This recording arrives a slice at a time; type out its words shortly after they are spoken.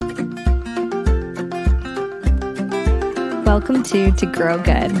Welcome to Grow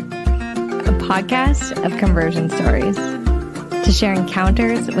Good, a podcast of conversion stories, to share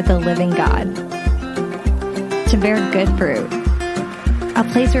encounters with the living God, to bear good fruit, a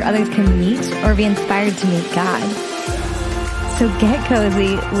place where others can meet or be inspired to meet God. So get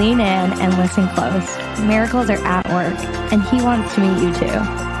cozy, lean in, and listen close. Miracles are at work, and He wants to meet you too.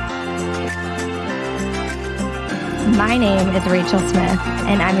 My name is Rachel Smith,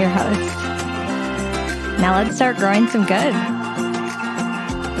 and I'm your host. Now let's start growing some good.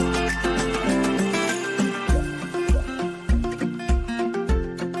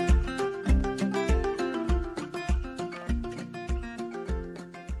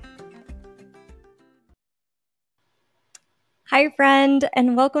 Hi, friend,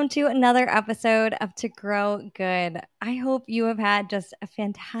 and welcome to another episode of To Grow Good. I hope you have had just a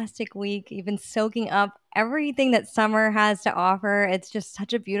fantastic week. You've been soaking up everything that summer has to offer. It's just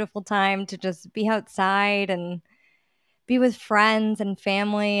such a beautiful time to just be outside and be with friends and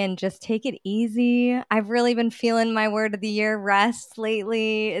family and just take it easy. I've really been feeling my word of the year, rest,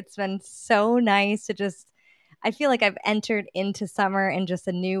 lately. It's been so nice to I feel like I've entered into summer in just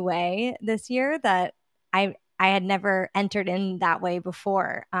a new way this year that I had never entered in that way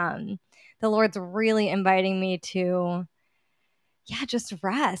before. The Lord's really inviting me to, just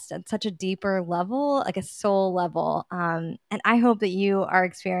rest at such a deeper level, like a soul level. And I hope that you are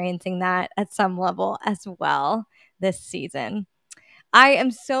experiencing that at some level as well this season. I am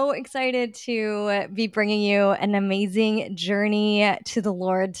so excited to be bringing you an amazing journey to the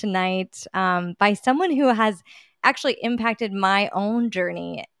Lord tonight by someone who has actually impacted my own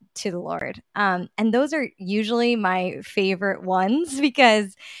journey to the Lord. And those are usually my favorite ones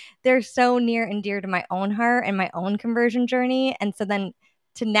because they're so near and dear to my own heart and my own conversion journey. And so then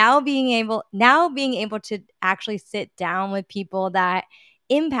to now being able to actually sit down with people that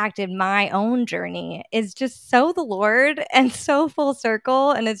impacted my own journey is just so the Lord and so full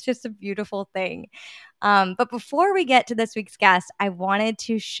circle. And it's just a beautiful thing. But before we get to this week's guest, I wanted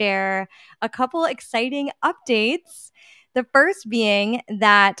to share a couple exciting updates. The first being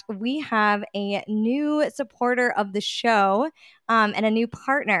that we have a new supporter of the show and a new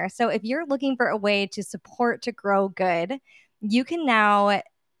partner. So if you're looking for a way to support To Grow Good, you can now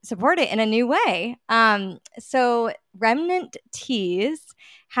support it in a new way. So Remnant Tees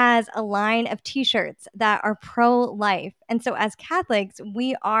has a line of t-shirts that are pro-life. And so as Catholics,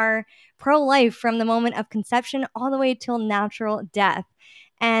 we are pro-life from the moment of conception all the way till natural death.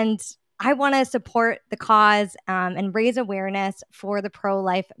 And I want to support the cause and raise awareness for the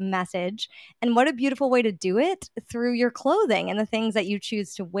pro-life message. And what a beautiful way to do it through your clothing and the things that you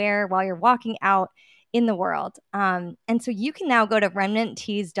choose to wear while you're walking out in the world. And so you can now go to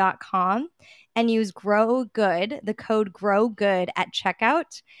remnanttees.com and use Grow Good, the code Grow Good at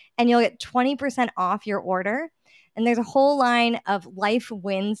checkout, and you'll get 20% off your order. And there's a whole line of Life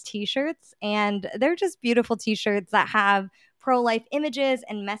Wins t-shirts, and they're just beautiful t-shirts that have pro-life images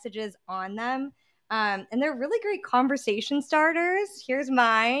and messages on them. And they're really great conversation starters. Here's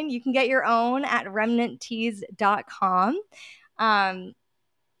mine. You can get your own at remnanttees.com. And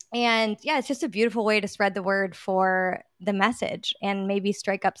it's just a beautiful way to spread the word for the message and maybe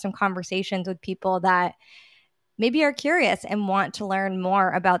strike up some conversations with people that maybe are curious and want to learn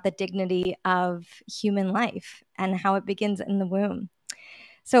more about the dignity of human life and how it begins in the womb.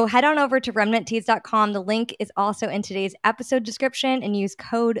 So head on over to remnanttees.com. The link is also in today's episode description, and use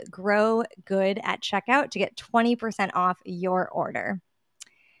code GROWGOOD at checkout to get 20% off your order.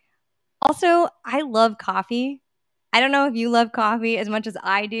 Also, I love coffee. I don't know if you love coffee as much as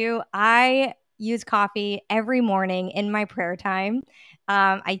I do. I use coffee every morning in my prayer time.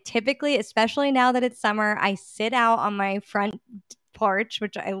 I typically, especially now that it's summer, I sit out on my front porch,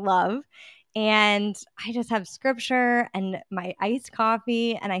 which I love, and I just have scripture and my iced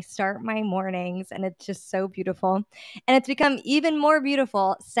coffee, and I start my mornings, and it's just so beautiful. And it's become even more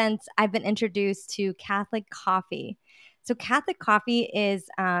beautiful since I've been introduced to Catholic coffee. So Catholic coffee is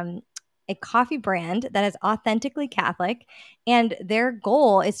a coffee brand that is authentically Catholic, and their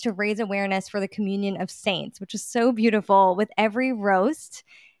goal is to raise awareness for the communion of saints, which is so beautiful. With every roast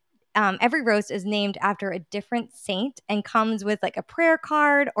is named after a different saint and comes with like a prayer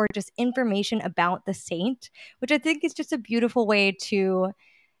card or just information about the saint, which I think is just a beautiful way to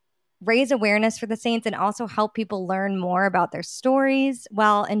raise awareness for the saints and also help people learn more about their stories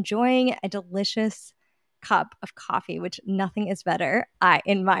while enjoying a delicious cup of coffee, which nothing is better.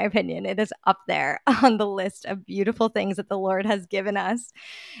 In my opinion, it is up there on the list of beautiful things that the Lord has given us.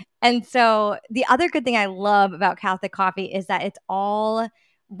 And so the other good thing I love about Catholic coffee is that it's all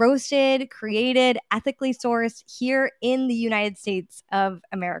roasted, created, ethically sourced here in the United States of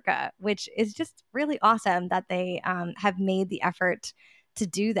America, which is just really awesome that they have made the effort to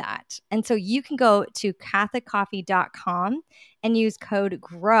do that. And so you can go to CatholicCoffee.com and use code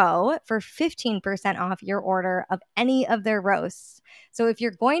GROW for 15% off your order of any of their roasts. So if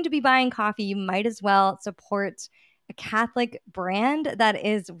you're going to be buying coffee, you might as well support a Catholic brand that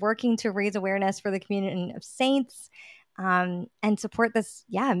is working to raise awareness for the community of saints, and support this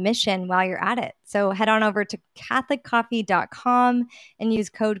mission while you're at it. So head on over to CatholicCoffee.com and use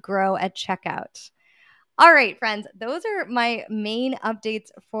code GROW at checkout. All right, friends, those are my main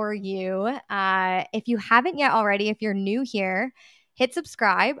updates for you. If you haven't yet already, if you're new here, hit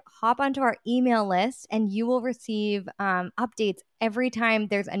subscribe, hop onto our email list, and you will receive updates every time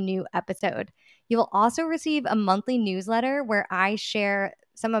there's a new episode. You will also receive a monthly newsletter where I share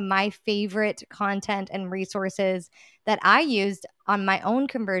some of my favorite content and resources that I used on my own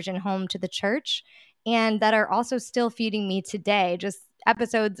conversion home to the church and that are also still feeding me today. Just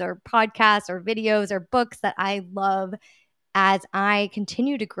episodes or podcasts or videos or books that I love as I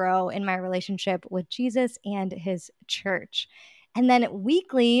continue to grow in my relationship with Jesus and his church. And then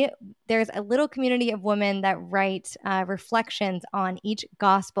weekly, there's a little community of women that write reflections on each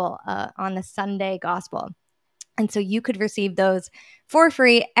gospel, on the Sunday gospel. And so you could receive those for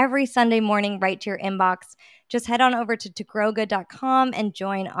free every Sunday morning right to your inbox. Just head on over to togrowgood.com and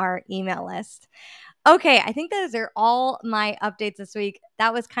join our email list. Okay, I think those are all my updates this week.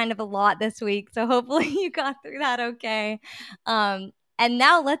 That was kind of a lot this week, so hopefully you got through that okay. And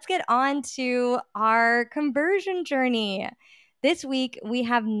now let's get on to our conversion journey. This week, we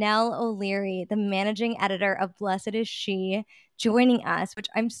have Nell O'Leary, the managing editor of Blessed Is She, joining us, which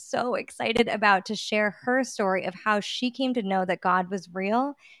I'm so excited about to share her story of how she came to know that God was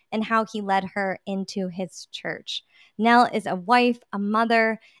real and how he led her into his church. Nell is a wife, a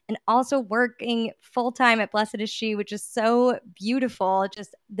mother, and also working full-time at Blessed Is She, which is so beautiful.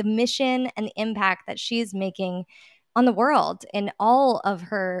 Just the mission and the impact that she's making on the world in all of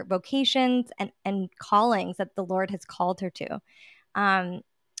her vocations and callings that the Lord has called her to.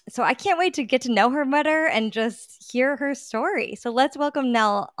 So I can't wait to get to know her better and just hear her story. So let's welcome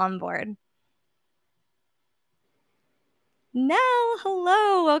Nell on board. Nell,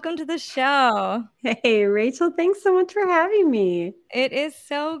 hello. Welcome to the show. Hey, Rachel, thanks so much for having me. It is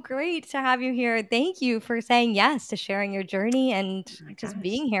so great to have you here. Thank you for saying yes to sharing your journey and just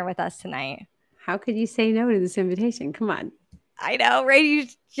being here with us tonight. How could you say no to this invitation? Come on. I know, right? You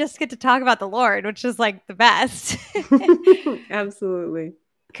just get to talk about the Lord, which is like the best. Absolutely.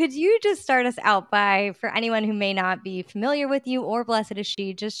 Could you just start us out by, for anyone who may not be familiar with you or Blessed Is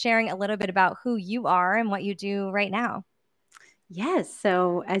She, just sharing a little bit about who you are and what you do right now? Yes.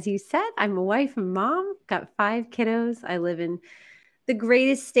 So, as you said, I'm a wife and mom, got 5 kiddos. I live in the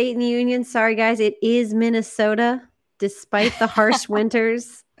greatest state in the union. Sorry, guys, it is Minnesota. Despite the harsh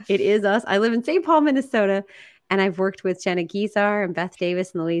winters, it is us. I live in St. Paul, Minnesota, and I've worked with Jenna Gizar and Beth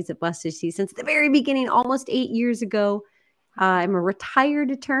Davis and the ladies at Blessed Is She since the very beginning, almost 8 years ago. I'm a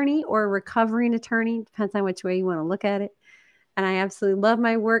retired attorney or a recovering attorney, depends on which way you want to look at it. And I absolutely love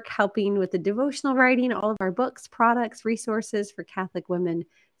my work helping with the devotional writing, all of our books, products, resources for Catholic women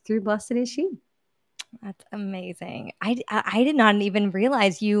through Blessed Is She. That's amazing. I did not even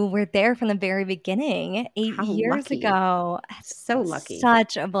realize you were there from the very beginning 8 How years lucky. ago. So lucky.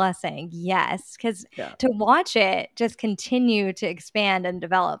 Such a blessing. Yes, because to watch it just continue to expand and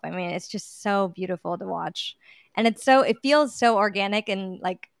develop. I mean, it's just so beautiful to watch. And it feels so organic and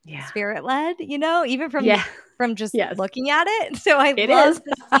like spirit led, even from just looking at it. So I love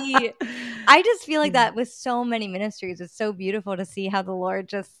to see. I just feel like that with so many ministries, it's so beautiful to see how the Lord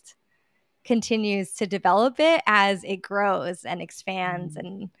just continues to develop it as it grows and expands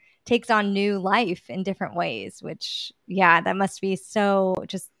and takes on new life in different ways, which, that must be so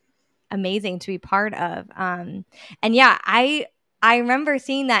just amazing to be part of. And I remember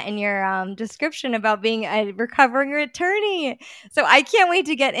seeing that in your description about being a recovering attorney. So I can't wait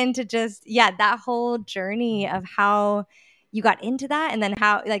to get into just, that whole journey of how you got into that and then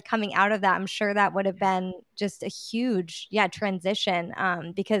how, like, coming out of that. I'm sure that would have been just a huge, transition,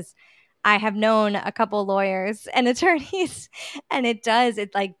 because I have known a couple lawyers and attorneys, and it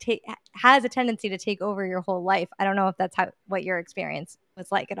has a tendency to take over your whole life. I don't know if that's what your experience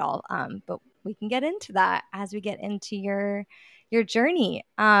was like at all, but we can get into that as we get into your journey.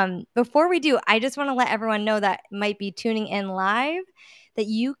 Before we do, I just want to let everyone know that might be tuning in live that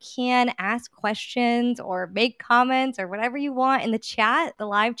you can ask questions or make comments or whatever you want in the chat, the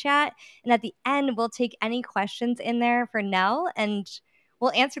live chat. And at the end, we'll take any questions in there for Nell, and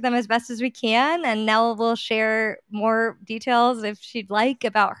we'll answer them as best as we can. And Nell will share more details if she'd like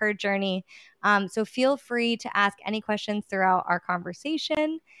about her journey. So feel free to ask any questions throughout our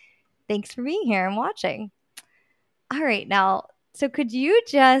conversation. Thanks for being here and watching. All right, now, so could you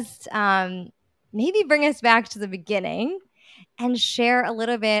just maybe bring us back to the beginning and share a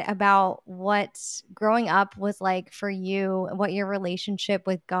little bit about what growing up was like for you, what your relationship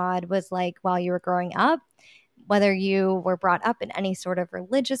with God was like while you were growing up, whether you were brought up in any sort of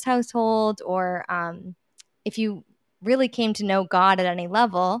religious household or if you really came to know God at any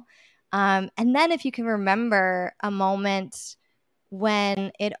level. And then if you can remember a moment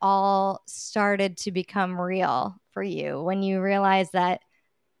when it all started to become real for you, when you realized that,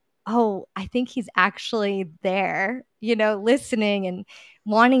 oh, I think he's actually there, listening and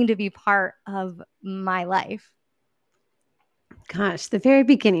wanting to be part of my life. Gosh, the very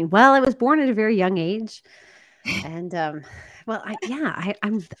beginning. Well, I was born at a very young age, and I'm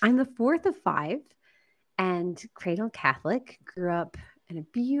the fourth of five, and cradle Catholic. Grew up in a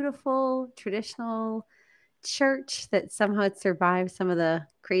beautiful traditional church that somehow had survived some of the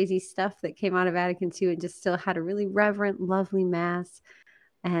crazy stuff that came out of Vatican II, and just still had a really reverent, lovely mass.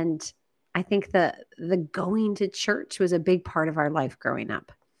 And I think the going to church was a big part of our life growing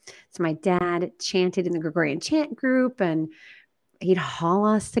up. So my dad chanted in the Gregorian chant group, and he'd haul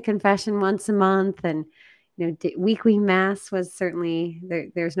us to confession once a month. And weekly mass was certainly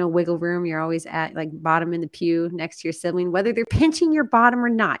there's no wiggle room. You're always at like bottom in the pew next to your sibling, whether they're pinching your bottom or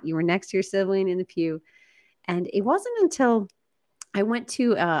not. You were next to your sibling in the pew. And it wasn't until I went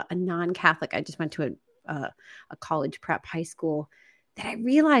to a non-Catholic, I just went to a college prep high school, that I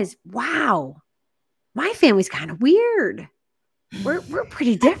realized, wow, my family's kind of weird. We're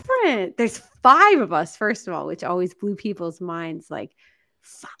pretty different. There's 5 of us, first of all, which always blew people's minds. Like,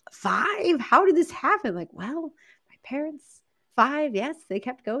 5? How did this happen? Like, well, my parents, 5, yes, they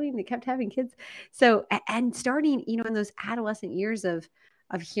kept going. They kept having kids. So, and starting, in those adolescent years of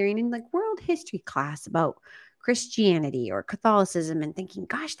hearing in like world history class about Christianity or Catholicism and thinking,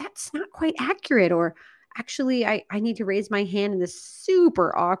 gosh, that's not quite accurate. Or actually, I need to raise my hand in this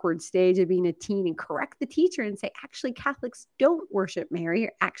super awkward stage of being a teen and correct the teacher and say, actually, Catholics don't worship Mary.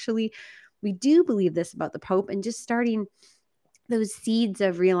 Or actually, we do believe this about the Pope. And just starting those seeds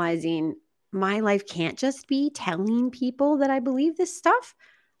of realizing my life can't just be telling people that I believe this stuff.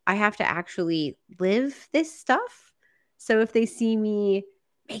 I have to actually live this stuff. So if they see me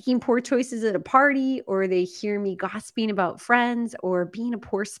making poor choices at a party, or they hear me gossiping about friends, or being a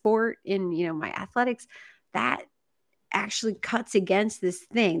poor sport in, my athletics, that actually cuts against this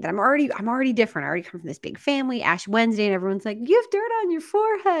thing that I'm already different. I already come from this big family, Ash Wednesday, and everyone's like, you have dirt on your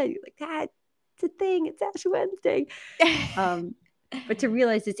forehead. You're like, that's a thing. It's Ash Wednesday. But to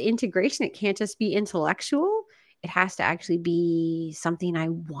realize it's integration, it can't just be intellectual. It has to actually be something I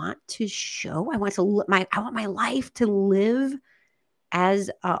want to show. I want my life to live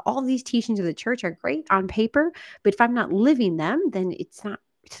as all these teachings of the church are great on paper, but if I'm not living them, then it doesn't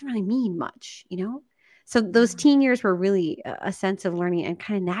really mean much, So those teen years were really a sense of learning and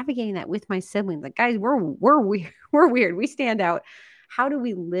kind of navigating that with my siblings. Like, guys, we're weird. We're weird. We stand out. How do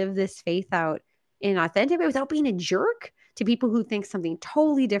we live this faith out in an authentic way without being a jerk to people who think something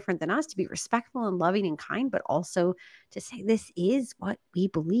totally different than us, to be respectful and loving and kind, but also to say, this is what we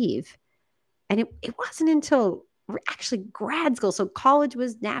believe. And it wasn't until actually grad school. So college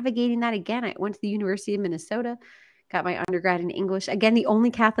was navigating that again. I went to the University of Minnesota, got my undergrad in English. Again, the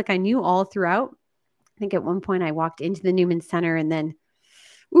only Catholic I knew all throughout. I think at one point I walked into the Newman Center and then,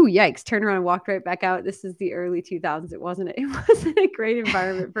 ooh, yikes, turned around and walked right back out. This is the early 2000s. It wasn't a great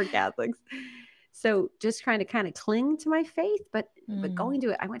environment for Catholics. So just trying to kind of cling to my faith, but going to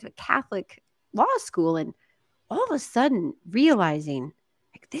it, I went to a Catholic law school, and all of a sudden realizing,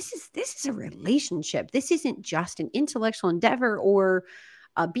 like, this is a relationship. This isn't just an intellectual endeavor or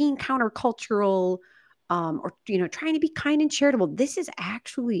being countercultural or trying to be kind and charitable. This is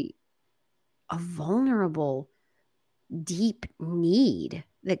actually a vulnerable, deep need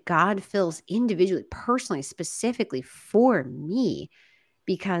that God fills individually, personally, specifically for me,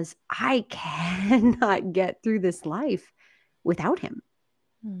 because I cannot get through this life without him.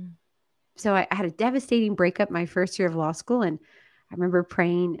 So I had a devastating breakup my first year of law school, and I remember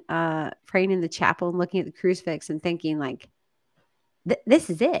praying in the chapel and looking at the crucifix and thinking, like, this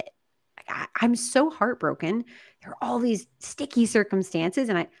is it. I'm so heartbroken. There are all these sticky circumstances,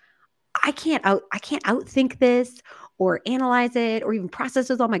 and I can't outthink this or analyze it or even process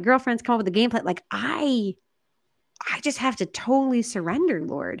with all my girlfriends, come up with a game plan. Like, I just have to totally surrender,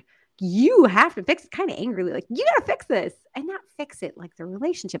 Lord. You have to fix it, kind of angrily, like, you got to fix this, and not fix it like the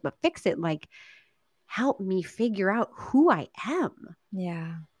relationship, but fix it like, help me figure out who I am.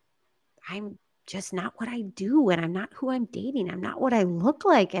 Yeah. I'm just not what I do, and I'm not who I'm dating. I'm not what I look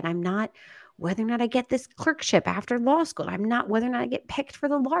like, and I'm not whether or not I get this clerkship after law school. I'm not whether or not I get picked for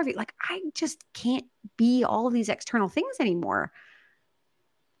the law review. Like, I just can't be all of these external things anymore.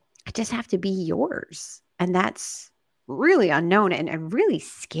 I just have to be yours. And that's really unknown and really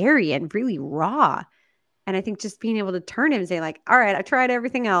scary and really raw. And I think just being able to turn him and say, like, all right, I tried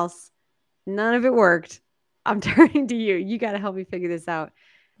everything else. None of it worked. I'm turning to you. You got to help me figure this out.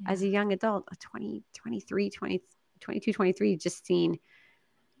 Yeah. As a young adult, a 20, 23, 20, 22, 23, just seeing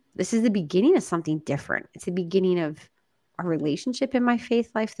this is the beginning of something different. It's the beginning of a relationship in my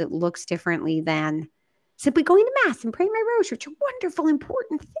faith life that looks differently than simply going to mass and praying my rosary, which are wonderful,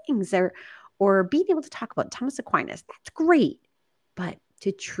 important things, or being able to talk about Thomas Aquinas. That's great. But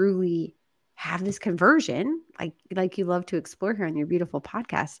to truly have this conversion, like you love to explore here on your beautiful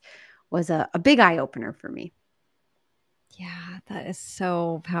podcast, was a big eye opener for me. Yeah, that is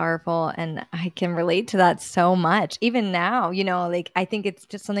so powerful. And I can relate to that so much. Even now, like I think it's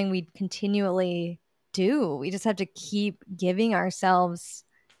just something we continually do. We just have to keep giving ourselves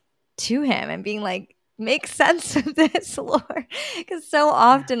to him and being like, make sense of this, Lord. Because so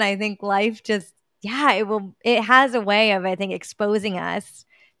often I think life just, it has a way of, I think, exposing us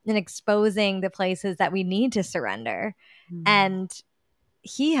and exposing the places that we need to surrender. Mm-hmm. And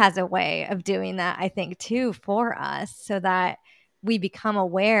he has a way of doing that, I think, too, for us so that we become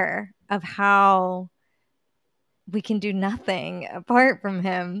aware of how we can do nothing apart from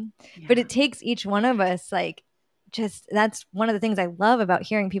him. Yeah. But it takes each one of us, like, just that's one of the things I love about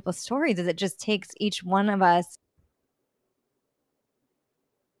hearing people's stories is it just takes each one of us.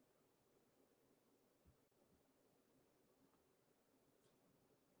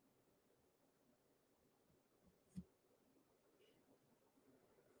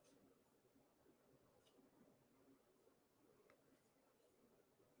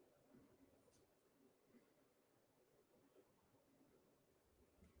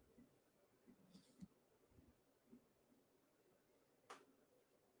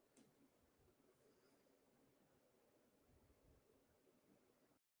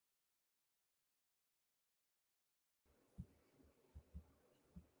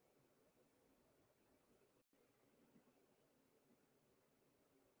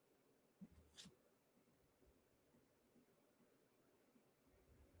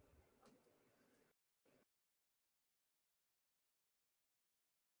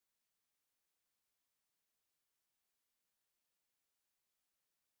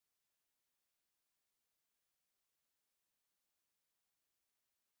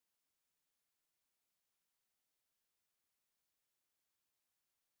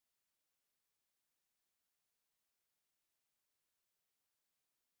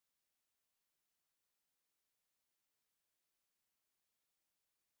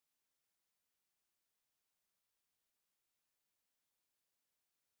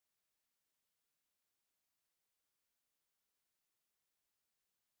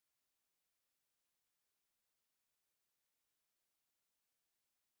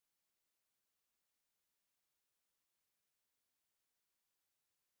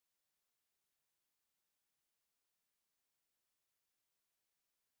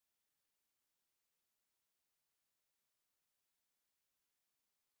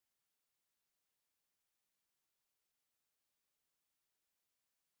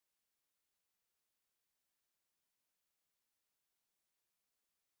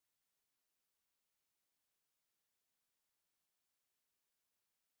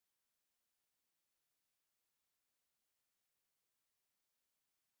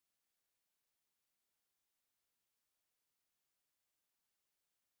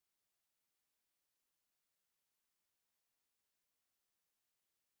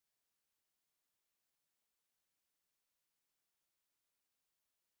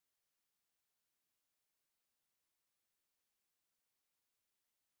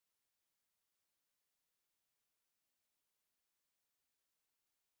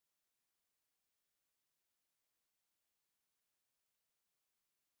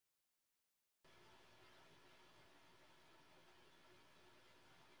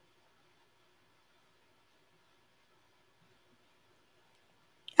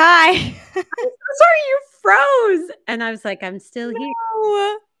 Hi. Sorry, you froze. And I was like, I'm still here.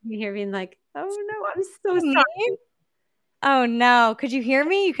 No. You hear me like, oh no, I'm so Me? sorry. Oh no. Could you hear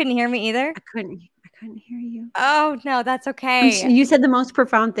me? You couldn't hear me either? I couldn't hear you. Oh no, that's okay. You said the most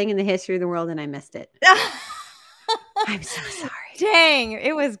profound thing in the history of the world and I missed it. I'm so sorry. Dang,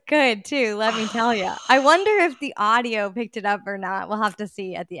 it was good too, let me tell you. I wonder if the audio picked it up or not. We'll have to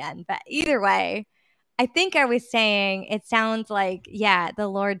see at the end. But either way, I think I was saying it sounds like, yeah, the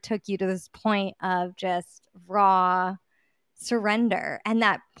Lord took you to this point of just raw surrender. And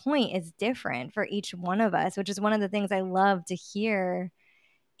that point is different for each one of us, which is one of the things I love to hear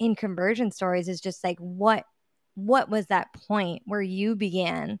in conversion stories is just like what was that point where you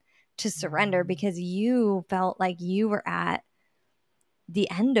began to surrender because you felt like you were at the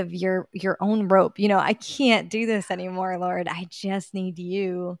end of your own rope. I can't do this anymore, Lord. I just need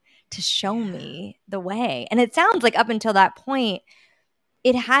you to show me the way. And it sounds like up until that point,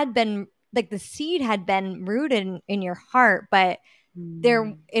 it had been like the seed had been rooted in your heart, but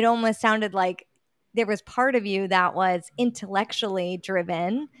it almost sounded like there was part of you that was intellectually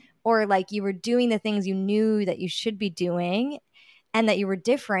driven, or like you were doing the things you knew that you should be doing and that you were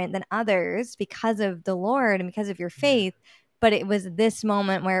different than others because of the Lord and because of your faith. But it was this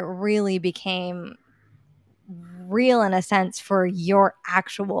moment where it really became real in a sense for your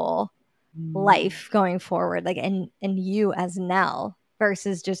actual life going forward, like and you as Nell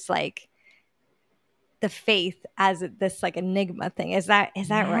versus just like the faith as this like enigma thing. Is that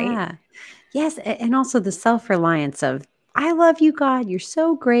right? Yeah. Yes. And also the self-reliance of, I love you, God. You're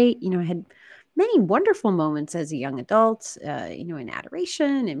so great. I had many wonderful moments as a young adult, in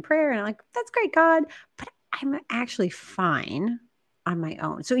adoration and prayer. And I'm like, that's great, God. But I'm actually fine on my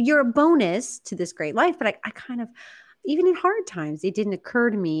own. So you're a bonus to this great life. But I kind of, even in hard times, it didn't occur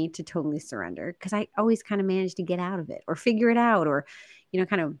to me to totally surrender because I always kind of managed to get out of it or figure it out or,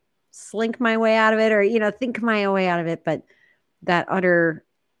 kind of slink my way out of it or, think my way out of it. But that utter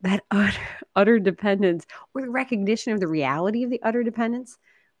dependence or the recognition of the reality of the utter dependence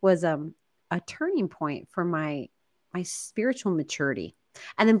was a turning point for my spiritual maturity.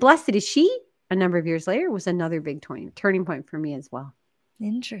 And then Blessed Is She, a number of years later, was another big turning point for me as well.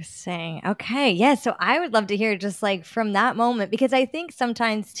 Interesting. Okay. Yeah. So I would love to hear just like from that moment, because I think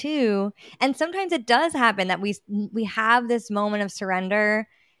sometimes too, and sometimes it does happen that we have this moment of surrender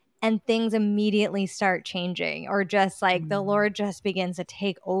and things immediately start changing, or just like the Lord just begins to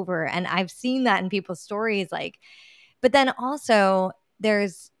take over. And I've seen that in people's stories. Like, but then also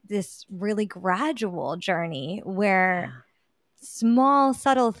there's this really gradual journey where small,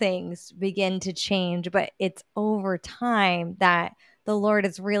 subtle things begin to change, but it's over time that the Lord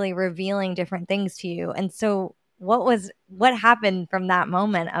is really revealing different things to you. And so, what happened from that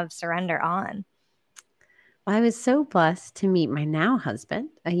moment of surrender on? Well, I was so blessed to meet my now husband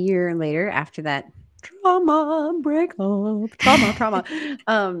a year later after that trauma breakup, trauma.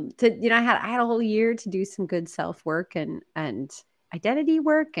 I had a whole year to do some good self work and identity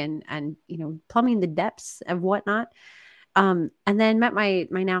work and plumbing the depths of whatnot. And then met my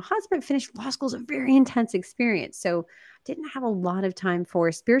now husband. Finished law school is a very intense experience, so didn't have a lot of time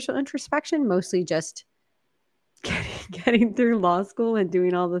for spiritual introspection. Mostly just getting through law school and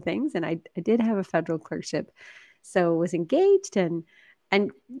doing all the things. And I did have a federal clerkship, so was engaged and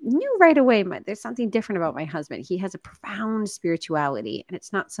knew right away there's something different about my husband. He has a profound spirituality, and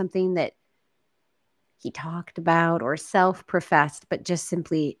it's not something that he talked about or self-professed, but just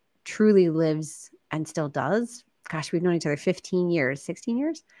simply truly lives and still does. Gosh, we've known each other 15 years, 16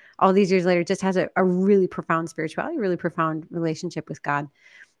 years. All these years later, just has a really profound spirituality, really profound relationship with God.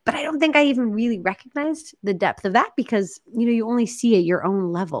 But I don't think I even really recognized the depth of that because, you only see at your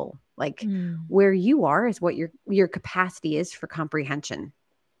own level. Like where you are is what your capacity is for comprehension.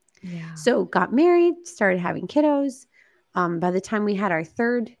 Yeah. So got married, started having kiddos. By the time we had our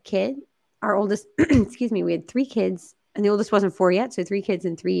third kid, our oldest, excuse me, we had 3 kids and the oldest wasn't 4 yet. So 3 kids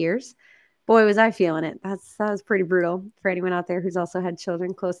in 3 years. Boy, was I feeling it. That was pretty brutal for anyone out there who's also had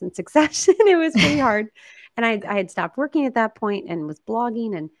children close in succession. It was pretty hard. And I had stopped working at that point and was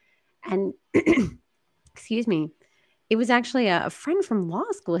blogging and excuse me. It was actually a friend from law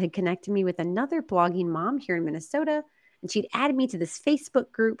school had connected me with another blogging mom here in Minnesota. And she'd added me to this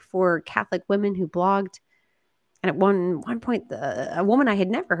Facebook group for Catholic women who blogged. And at one point, a woman I had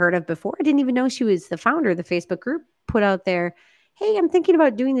never heard of before, I didn't even know she was the founder of the Facebook group, put out there, hey, I'm thinking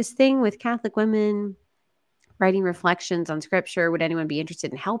about doing this thing with Catholic women, writing reflections on scripture. Would anyone be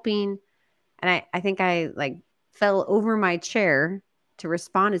interested in helping? And I think I like fell over my chair to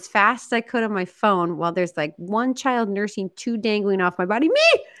respond as fast as I could on my phone while there's like 1 child nursing, 2 dangling off my body.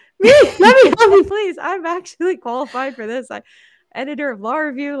 Me, let me help me, please. I'm actually qualified for this. Editor of law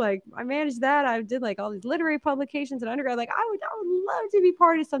review, like I managed that. I did like all these literary publications in undergrad. Like I would love to be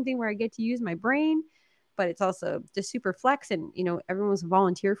part of something where I get to use my brain, but it's also just super flex. And everyone was a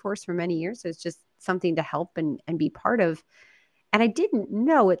volunteer force for many years, so it's just something to help and be part of. And I didn't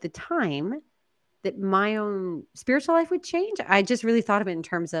know at the time that my own spiritual life would change. I just really thought of it in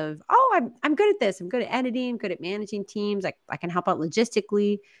terms of, I'm good at this. I'm good at editing. I'm good at managing teams. I can help out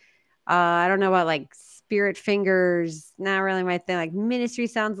logistically. I don't know about like spirit fingers. Not really my thing. Like ministry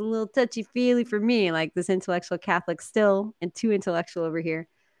sounds a little touchy feely for me. Like this intellectual Catholic still, and too intellectual over here.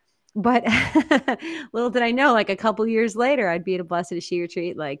 But little did I know, like a couple years later, I'd be at a Blessed Is She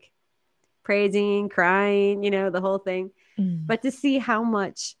retreat, like praising, crying, the whole thing. But to see how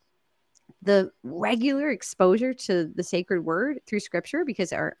much the regular exposure to the sacred word through scripture,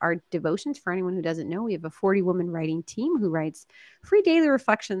 because our devotions, for anyone who doesn't know, we have a 40-woman writing team who writes free daily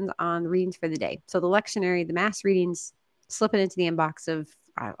reflections on the readings for the day. So the lectionary, the mass readings, slip it into the inbox of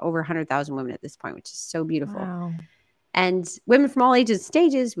over 100,000 women at this point, which is so beautiful. Wow. And women from all ages and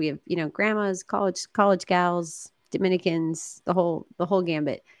stages. We have, grandmas, college gals, Dominicans, the whole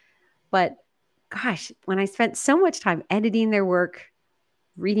gambit. But gosh, when I spent so much time editing their work,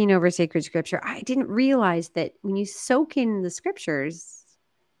 reading over sacred scripture, I didn't realize that when you soak in the scriptures,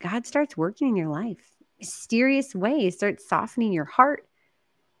 God starts working in your life. Mysterious ways, starts softening your heart,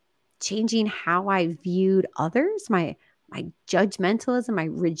 changing how I viewed others. My judgmentalism, my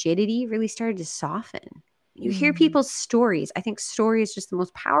rigidity really started to soften. You hear people's stories. I think story is just the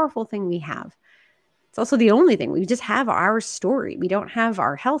most powerful thing we have. It's also the only thing. We just have our story. We don't have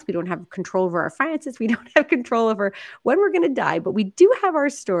our health. We don't have control over our finances. We don't have control over when we're going to die, but we do have our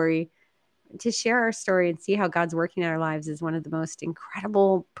story. To share our story and see how God's working in our lives is one of the most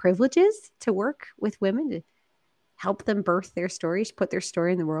incredible privileges to work with women, to help them birth their stories, put their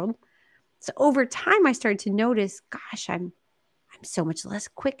story in the world. So over time, I started to notice, gosh, I'm so much less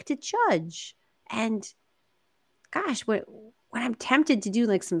quick to judge. And gosh, when I'm tempted to do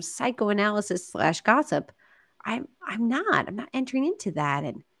like some psychoanalysis / gossip, I'm not entering into that.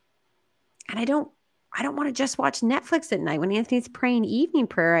 And I don't want to just watch Netflix at night. When Anthony's praying evening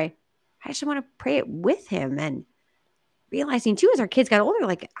prayer, I just want to pray it with him. And realizing too, as our kids got older,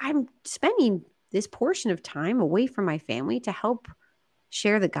 like I'm spending this portion of time away from my family to help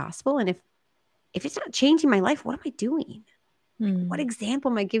share the gospel. And if it's not changing my life, what am I doing? What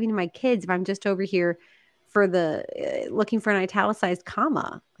example am I giving to my kids if I'm just over here for the looking for an italicized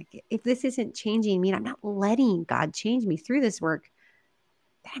comma? Like if this isn't changing me and I'm not letting God change me through this work,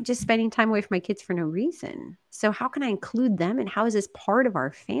 then I'm just spending time away from my kids for no reason. So how can I include them, and how is this part of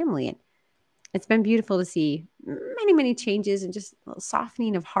our family? And it's been beautiful to see many, many changes and just a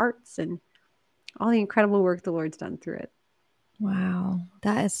softening of hearts and all the incredible work the Lord's done through it. Wow,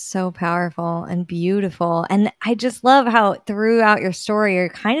 that is so powerful and beautiful. And I just love how throughout your story, you're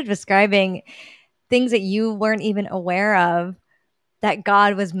kind of describing things that you weren't even aware of that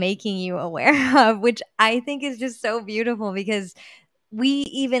God was making you aware of, which I think is just so beautiful, because we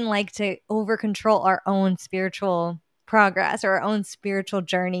even like to over control our own spiritual progress or our own spiritual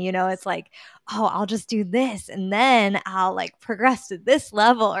journey. It's like, oh, I'll just do this and then I'll like progress to this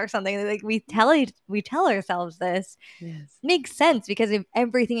level or something. Like we tell ourselves this. Yes. Makes sense, because if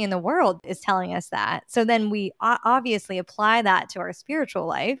everything in the world is telling us that. So then we obviously apply that to our spiritual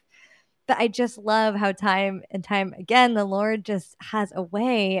life. But I just love how time and time again, the Lord just has a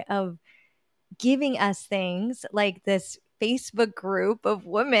way of giving us things like this Facebook group of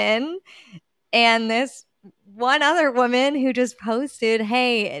women and this one other woman who just posted,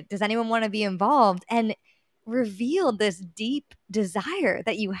 hey, does anyone want to be involved? And revealed this deep desire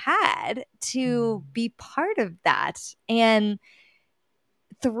that you had to be part of that. And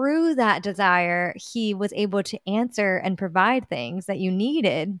through that desire, he was able to answer and provide things that you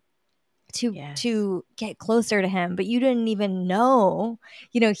needed to get closer to him, but you didn't even know.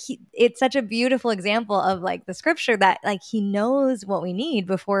 It's such a beautiful example of like the scripture that like he knows what we need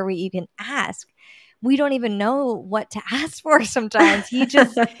before we even ask. We don't even know what to ask for sometimes. He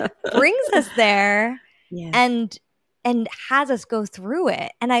just brings us there. Yes. and has us go through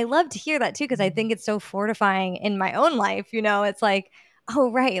it. And I love to hear that too, because I think it's so fortifying in my own life. It's like,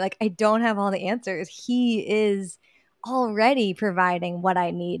 oh right, like I don't have all the answers. He is already providing what I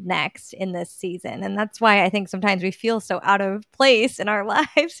need next in this season. And that's why I think sometimes we feel so out of place in our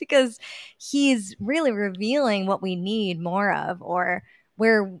lives, because he's really revealing what we need more of, or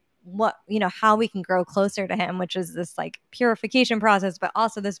how we can grow closer to him, which is this like purification process, but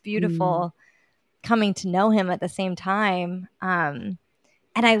also this beautiful coming to know him at the same time. And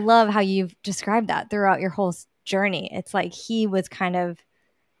I love how you've described that throughout your whole journey. It's like he was kind of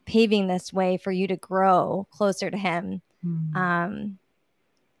paving this way for you to grow closer to him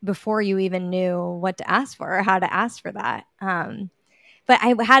before you even knew what to ask for or how to ask for that. But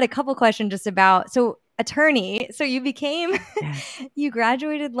I had a couple questions just about, so attorney. So you became, you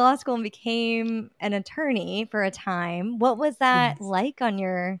graduated law school and became an attorney for a time. What was that like on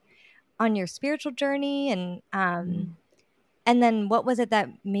your spiritual journey? And then what was it that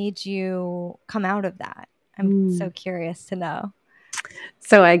made you come out of that? I'm so curious to know.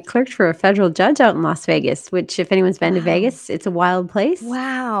 So I clerked for a federal judge out in Las Vegas, which if anyone's been to Vegas, it's a wild place.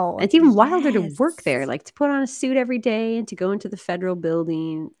 Wow. And it's even wilder to work there, Yes. like to put on a suit every day and to go into the federal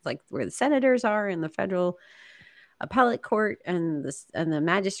building, like where the senators are and the federal appellate court and the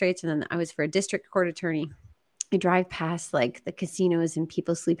magistrates. And then I was for a district court attorney. You drive past like the casinos and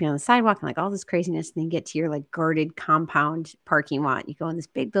people sleeping on the sidewalk and like all this craziness. And then you get to your like guarded compound parking lot. You go in this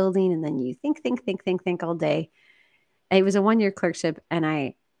big building and then you think all day. And it was a 1-year clerkship. And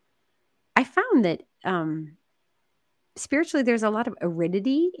I found that spiritually there's a lot of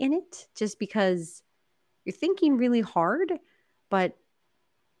aridity in it just because you're thinking really hard, but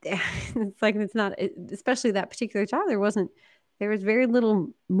it's like it's not, especially that particular job. There was very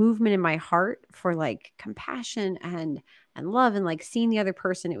little movement in my heart for like compassion and love and like seeing the other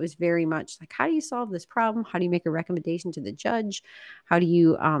person. It was very much like, how do you solve this problem? How do you make a recommendation to the judge? How do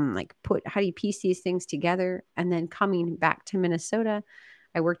you how do you piece these things together? And then coming back to Minnesota,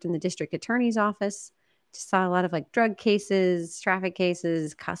 I worked in the district attorney's office. Just saw a lot of like drug cases, traffic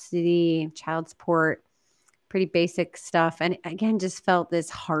cases, custody, child support, pretty basic stuff. And again, just felt this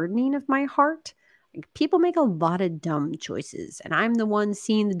hardening of my heart. Like, people make a lot of dumb choices, and I'm the one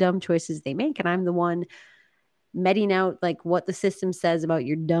seeing the dumb choices they make, and I'm the one meting out like what the system says about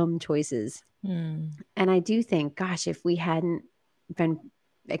your dumb choices. And I do think, gosh, if we hadn't been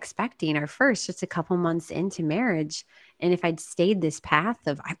expecting our first just a couple months into marriage, and if I'd stayed this path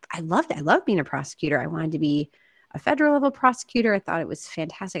of I loved being a prosecutor. I wanted to be a federal level prosecutor. I thought it was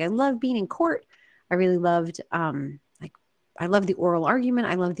fantastic. I loved being in court. I really loved I loved the oral argument.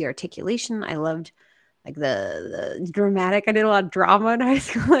 I loved the articulation. I loved like the dramatic. I did a lot of drama in high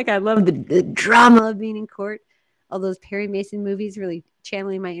school. Like I loved the drama of being in court. All those Perry Mason movies, really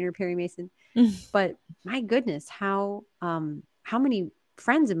channeling my inner Perry Mason. But my goodness, how many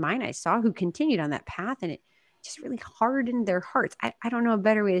friends of mine I saw who continued on that path, and it just really hardened their hearts. I don't know a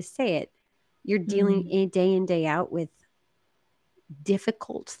better way to say it. You're dealing day in, day out with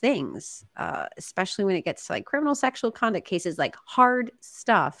difficult things, especially when it gets to like criminal sexual conduct cases, like hard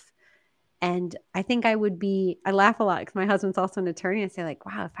stuff. And I think I laugh a lot because my husband's also an attorney. I say like,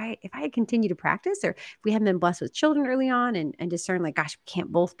 wow, if I had continued to practice, or if we hadn't been blessed with children early on and discern like, gosh, we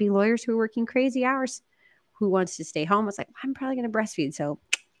can't both be lawyers who are working crazy hours. Who wants to stay home? It's like, I'm probably going to breastfeed. So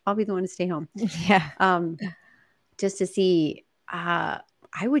I'll be the one to stay home. Yeah. Just to see, I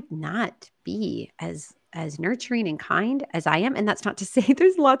would not be as nurturing and kind as I am. And that's not to say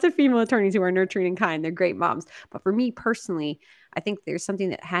there's lots of female attorneys who are nurturing and kind. They're great moms. But for me personally, I think there's something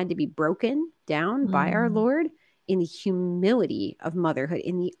that had to be broken down by our Lord in the humility of motherhood,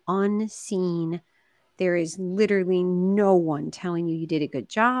 in the unseen. There is literally no one telling you did a good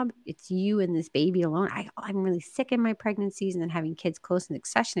job. It's you and this baby alone. I'm really sick in my pregnancies and then having kids close in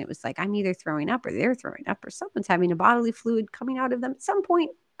succession. It was like I'm either throwing up or they're throwing up or someone's having a bodily fluid coming out of them at some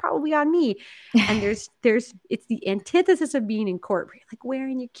point, probably on me. And it's the antithesis of being in court, where you're like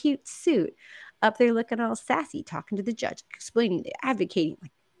wearing your cute suit, up there looking all sassy, talking to the judge, explaining, advocating.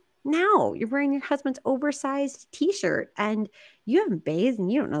 Like, now you're wearing your husband's oversized t-shirt and you haven't bathed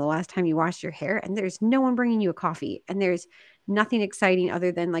and you don't know the last time you washed your hair, and there's no one bringing you a coffee, and there's nothing exciting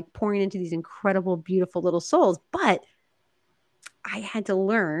other than like pouring into these incredible, beautiful little souls. But I had to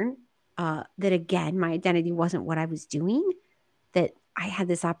learn that again, my identity wasn't what I was doing, that I had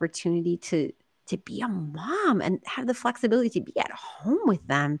this opportunity to be a mom and have the flexibility to be at home with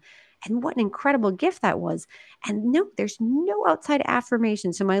them. And what an incredible gift that was. And no, there's no outside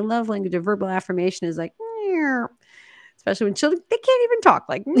affirmation. So my love language of verbal affirmation is like, especially when children, they can't even talk,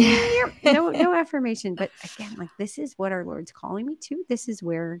 like, no affirmation. But again, like, this is what our Lord's calling me to. This is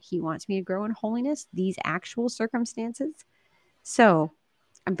where he wants me to grow in holiness, these actual circumstances. So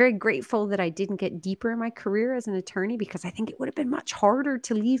I'm very grateful that I didn't get deeper in my career as an attorney, because I think it would have been much harder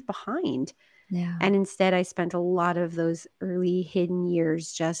to leave behind. Yeah. And instead, I spent a lot of those early hidden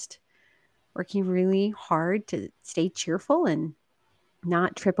years just working really hard to stay cheerful and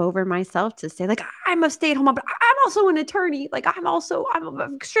not trip over myself, to say like, I'm a stay-at-home mom, but I'm also an attorney. Like I'm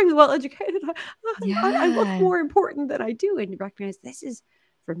extremely well educated. I look more important than I do. And recognize this is,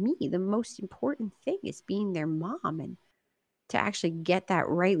 for me, the most important thing is being their mom, and to actually get that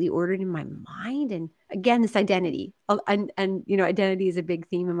rightly ordered in my mind. And again, this identity, and identity is a big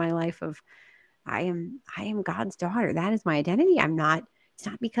theme in my life of I am God's daughter. That is my identity. It's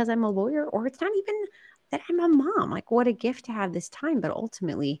not because I'm a lawyer, or it's not even that I'm a mom. Like, what a gift to have this time. But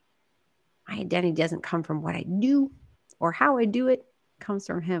ultimately, my identity doesn't come from what I do or how I do it. It comes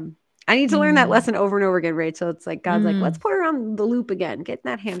from him. I need to learn that lesson over and over again, Rachel. It's like God's like, let's put her on the loop again. Get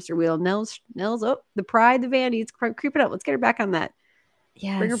in that hamster wheel. Nell's the pride, the vanity, it's creeping up. Let's get her back on that.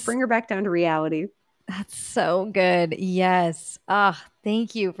 Yes. Bring her back down to reality. That's so good. Yes. Ah,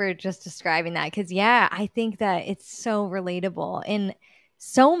 thank you for just describing that. Because, yeah, I think that it's so relatable in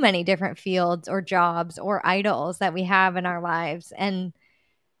so many different fields or jobs or idols that we have in our lives. And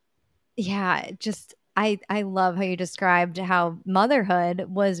yeah, just I love how you described how motherhood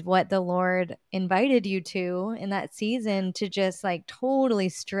was what the Lord invited you to in that season to just like totally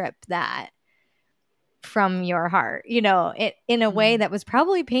strip that from your heart, it in a way Mm. that was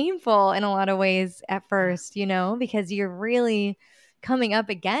probably painful in a lot of ways at Yeah. first, because you're really coming up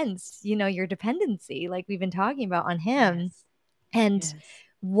against, your dependency, like we've been talking about on him Yes. and Yes.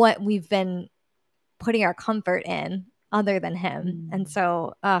 what we've been putting our comfort in other than him. And Mm.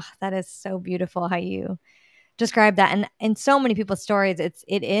 so, that is so beautiful how you describe that. And in so many people's stories,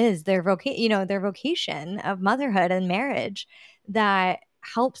 it is their vocation of motherhood and marriage that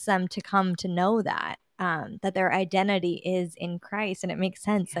helps them to come to know that their identity is in Christ. And it makes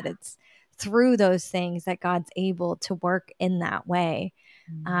sense that Yeah. it's through those things that God's able to work in that way.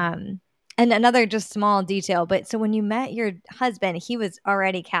 Mm. Um, and another just small detail, but so when you met your husband, he was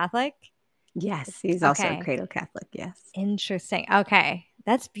already Catholic. Yes, he's also a Okay. cradle Catholic. Yes. Interesting. Okay.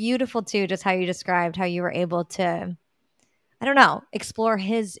 That's beautiful too, just how you described how you were able to, I don't know, explore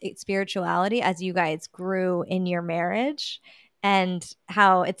his spirituality as you guys grew in your marriage and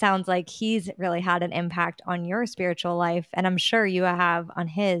how it sounds like he's really had an impact on your spiritual life. And I'm sure you have on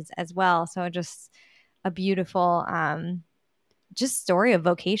his as well. So just a beautiful just story of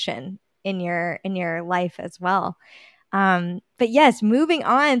vocation in your life as well. But yes, moving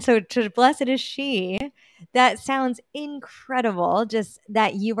on. So to Blessed is She, that sounds incredible. Just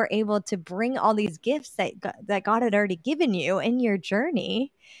that you were able to bring all these gifts that God had already given you in your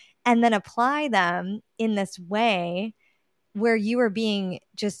journey and then apply them in this way where you were being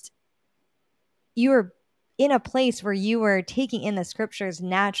just, you were in a place where you were taking in the scriptures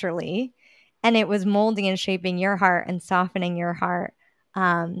naturally and it was molding and shaping your heart and softening your heart.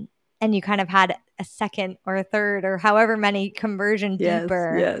 Um, and you kind of had a second or a third or however many conversion Yes.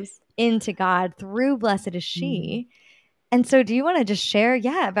 deeper Yes. into God through Blessed is Mm. She. And so, do you want to just share,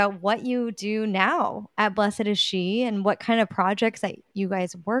 about what you do now at Blessed is She and what kind of projects that you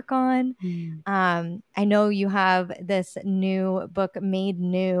guys work on? Mm. I know you have this new book, Made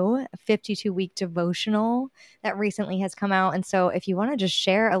New, a 52-week devotional that recently has come out. And so, if you want to just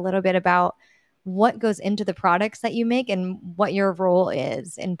share a little bit about what goes into the products that you make and what your role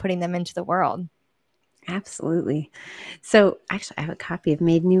is in putting them into the world. Absolutely. So actually, I have a copy of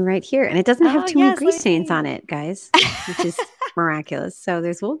Made New right here, and it doesn't have Oh, too many yes, let grease me stains on see. it, guys, which is miraculous. So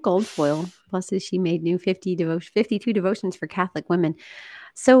there's a little gold foil. Plus, is she made new 52 devotions for Catholic women.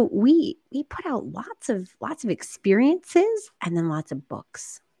 So we put out lots of experiences and then lots of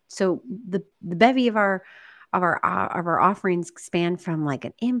books. So the bevy of our offerings span from like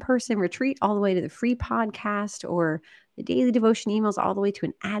an in-person retreat all the way to the free podcast or the daily devotion emails all the way to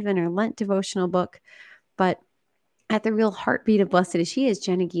an Advent or Lent devotional book. But at the real heartbeat of Blessed is She is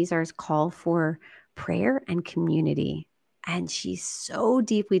Jenna Gizar's call for prayer and community. And she so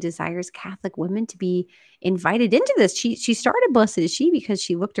deeply desires Catholic women to be invited into this. She started Blessed is She because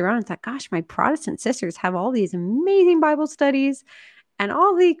she looked around and thought, gosh, my Protestant sisters have all these amazing Bible studies and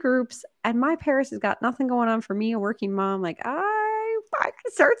all the groups, and my parish has got nothing going on for me, a working mom. Like, I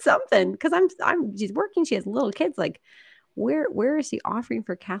could start something because she's working, she has little kids. Like, where is the offering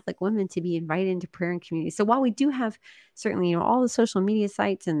for Catholic women to be invited into prayer and community? So while we do have certainly, all the social media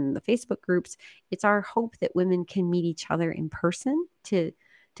sites and the Facebook groups, it's our hope that women can meet each other in person to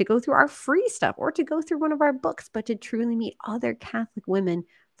go through our free stuff or to go through one of our books, but to truly meet other Catholic women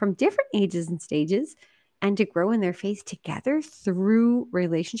from different ages and stages and to grow in their faith together through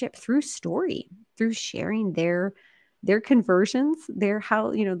relationship, through story, through sharing their conversions, their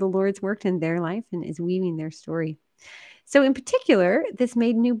how, the Lord's worked in their life and is weaving their story. So in particular, this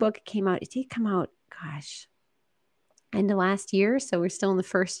Made New book came out. It did come out, gosh, end of last year. So we're still in the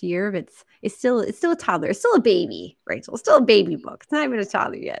first year of it's still a toddler. It's still a baby, Rachel. It's still a baby book. It's not even a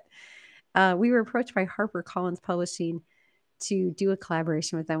toddler yet. We were approached by HarperCollins Publishing to do a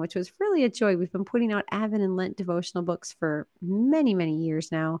collaboration with them, which was really a joy. We've been putting out Advent and Lent devotional books for many, many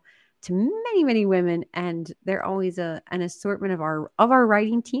years now to many, many women, and they're always an assortment of our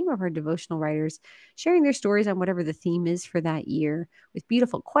writing team, of our devotional writers, sharing their stories on whatever the theme is for that year, with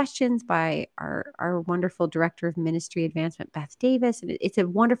beautiful questions by our wonderful director of ministry advancement, Beth Davis, and it's a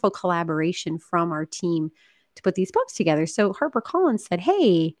wonderful collaboration from our team to put these books together. So HarperCollins said,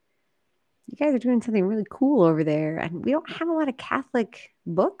 "Hey, you guys are doing something really cool over there. And we don't have a lot of Catholic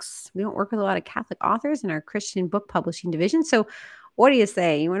books. We don't work with a lot of Catholic authors in our Christian book publishing division. So what do you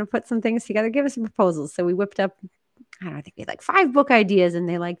say? You want to put some things together? Give us some proposals." So we whipped up, I don't know, I think we had like 5 book ideas, and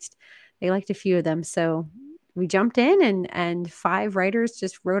they liked a few of them. So we jumped in, and 5 writers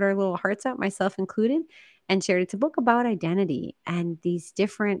just wrote our little hearts out, myself included, and shared. It's a book about identity and these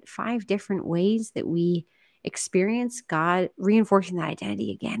 5 different ways that we experience God reinforcing that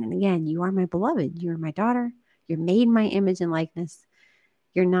identity again and again. You are my beloved. You are my daughter. You're made in my image and likeness.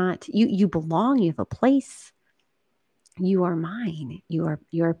 You're not, you belong. You have a place. You are mine. You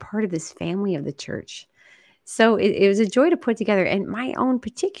are part of this family of the church. So it was a joy to put together. And my own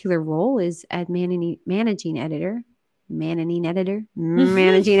particular role is as managing editor, managing editor,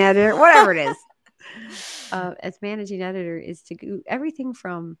 whatever it is. As managing editor is to do everything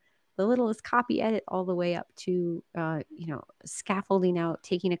from the littlest copy edit all the way up to, scaffolding out,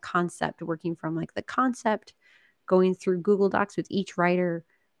 taking a concept, working from like the concept, going through Google Docs with each writer,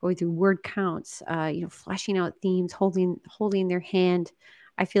 going through word counts, fleshing out themes, holding their hand.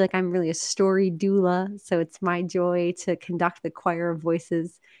 I feel like I'm really a story doula. So it's my joy to conduct the choir of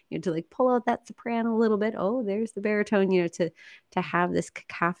voices, to like pull out that soprano a little bit. Oh, there's the baritone, to have this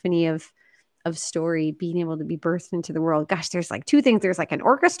cacophony of story being able to be birthed into the world. Gosh, there's like 2 things. There's like an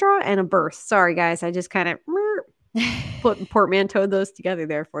orchestra and a birth. Sorry, guys. I just kind of portmanteaued those together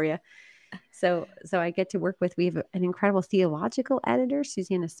there for you. So I get to work with, we have an incredible theological editor,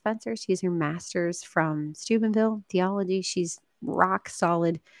 Susanna Spencer. She's her master's from Steubenville theology. She's rock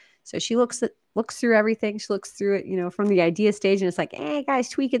solid. So she looks through everything. She looks through it, from the idea stage, and it's like, hey guys,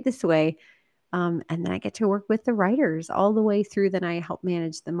 tweak it this way. And then I get to work with the writers all the way through. Then I help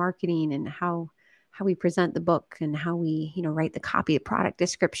manage the marketing and how we present the book and how we, write the copy, the product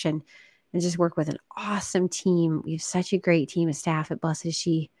description, and just work with an awesome team. We have such a great team of staff at Blessed Is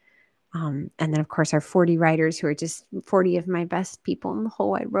She. And then, of course, our 40 writers who are just 40 of my best people in the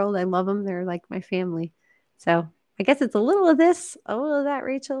whole wide world. I love them. They're like my family. So I guess it's a little of this, a little of that,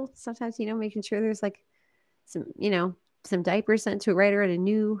 Rachel. Sometimes, making sure there's like some diapers sent to a writer and a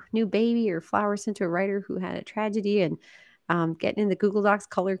new baby, or flowers sent to a writer who had a tragedy, and getting in the Google Docs,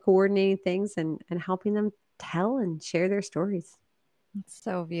 color coordinating things and helping them tell and share their stories. It's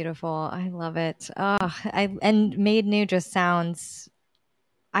so beautiful. I love it. And Made New just sounds,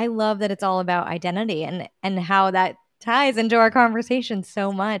 I love that it's all about identity and how that ties into our conversation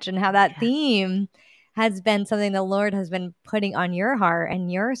so much, and how that theme has been something the Lord has been putting on your heart and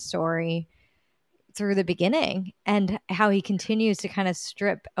your story through the beginning, and how he continues to kind of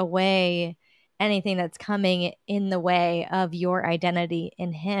strip away anything that's coming in the way of your identity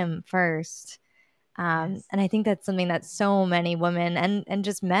in him first. And I think that's something that so many women and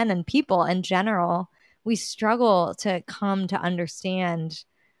just men and people in general, we struggle to come to understand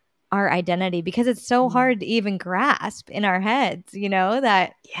our identity, because it's so hard to even grasp in our heads,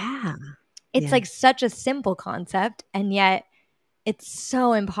 that it's like such a simple concept, and yet it's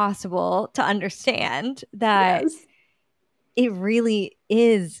so impossible to understand that it really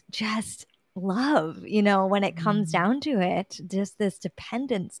is just love, when it comes down to it, just this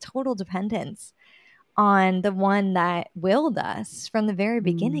dependence, total dependence on the one that willed us from the very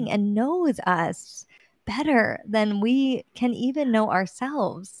beginning and knows us better than we can even know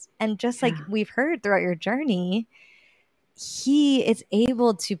ourselves. And just like we've heard throughout your journey, he is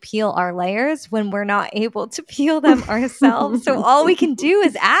able to peel our layers when we're not able to peel them ourselves. So all we can do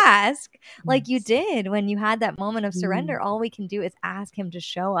is ask, like you did when you had that moment of surrender. All we can do is ask him to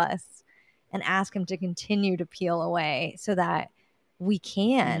show us and ask him to continue to peel away, so that we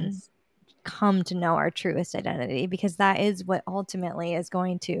can come to know our truest identity, because that is what ultimately is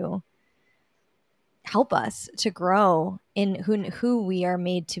going to help us to grow in who we are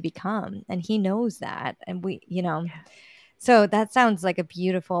made to become. And he knows that. And we, so that sounds like a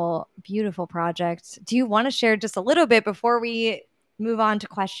beautiful, beautiful project. Do you want to share just a little bit before we move on to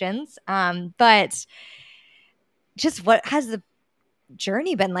questions? But just what has the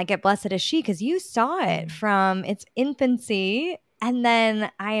journey been like at Blessed Is She? Because you saw it from its infancy, and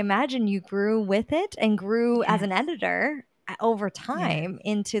then I imagine you grew with it and grew as an editor over time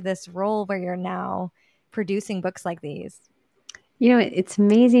into this role where you're now producing books like these. It's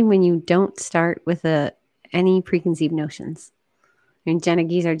amazing when you don't start with any preconceived notions. And Jenna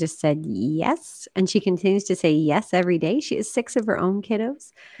Geezer just said yes, and she continues to say yes every day. She has 6 of her own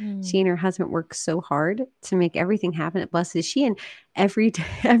kiddos. She and her husband work so hard to make everything happen at Blessed Is She, and every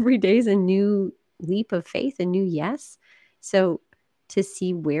day is a new leap of faith, a new yes. So to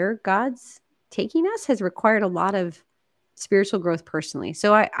see where God's taking us has required a lot of spiritual growth personally.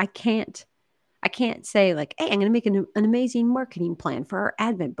 So I can't say like, hey, I'm going to make an amazing marketing plan for our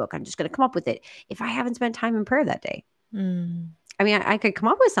Advent book. I'm just going to come up with it if I haven't spent time in prayer that day. I mean, I could come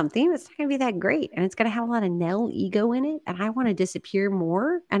up with something. It's not going to be that great. And it's going to have a lot of Nell ego in it. And I want to disappear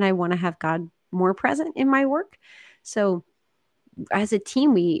more. And I want to have God more present in my work. So as a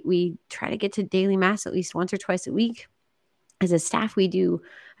team, we try to get to daily mass at least once or twice a week. As a staff, we do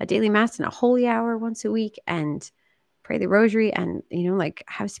a daily mass and a holy hour once a week, and pray the rosary, and like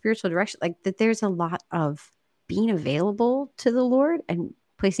have spiritual direction. Like that, there's a lot of being available to the Lord and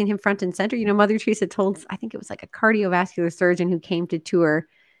placing him front and center. Mother Teresa told, I think it was like a cardiovascular surgeon who came to tour,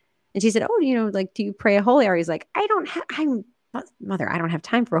 and she said, oh, like, do you pray a holy hour? He's like, Mother, I don't have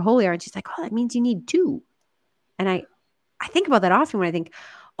time for a holy hour. And she's like, oh, that means you need two. And I think about that often when I think,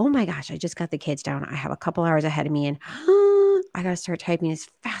 oh my gosh, I just got the kids down. I have a couple hours ahead of me, and I got to start typing as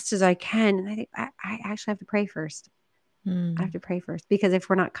fast as I can. And I think I actually have to pray first. I have to pray first, because if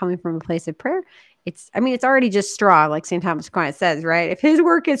we're not coming from a place of prayer, it's already just straw, like St. Thomas Aquinas says, right? If his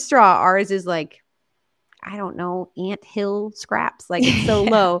work is straw, ours is like, I don't know, anthill scraps. Like it's so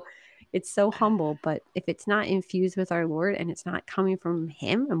low, it's so humble. But if it's not infused with our Lord and it's not coming from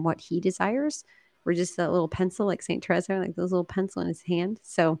him and what he desires, we're just a little pencil, like St. Teresa, like those little pencil in his hand.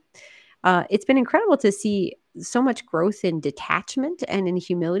 So it's been incredible to see so much growth in detachment and in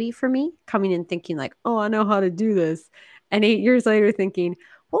humility for me, coming in thinking like, oh, I know how to do this. And 8 years later thinking,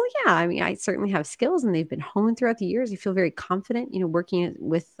 well, yeah, I certainly have skills, and they've been honed throughout the years. I feel very confident, working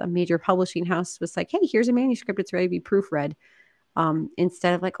with a major publishing house was like, hey, here's a manuscript. It's ready to be proofread.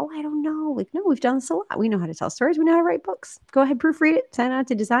 Instead of like, oh, I don't know. Like, no, we've done this a lot. We know how to tell stories. We know how to write books. Go ahead, proofread it, send it out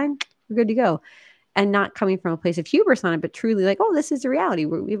to design. We're good to go. And not coming from a place of hubris on it, but truly like, oh, this is the reality.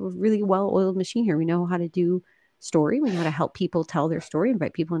 We have a really well-oiled machine here. We know how to do story. We know how to help people tell their story,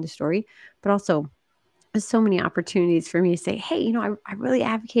 invite people into story. But also, there's so many opportunities for me to say, hey, I really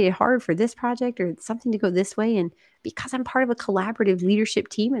advocated hard for this project or something to go this way. And because I'm part of a collaborative leadership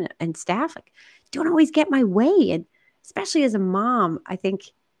team and staff, like, don't always get my way. And especially as a mom, I think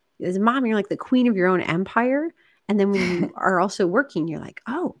as a mom, you're like the queen of your own empire. And then when you are also working, you're like,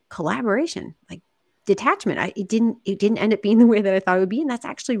 oh, collaboration, like detachment. It didn't end up being the way that I thought it would be. And that's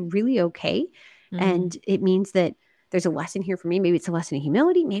actually really okay. And it means that there's a lesson here for me. Maybe it's a lesson in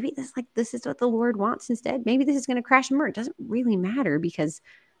humility. Maybe this is what the Lord wants instead. Maybe this is going to crash and burn. It doesn't really matter, because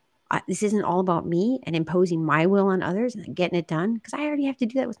this isn't all about me and imposing my will on others and getting it done, because I already have to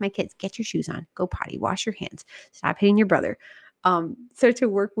do that with my kids. Get your shoes on, go potty, wash your hands, stop hitting your brother. So to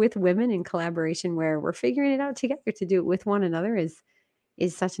work with women in collaboration where we're figuring it out together to do it with one another is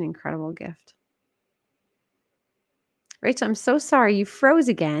such an incredible gift. Rachel, I'm so sorry. You froze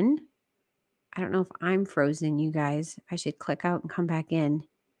again. I don't know if I'm frozen, you guys. I should click out and come back in.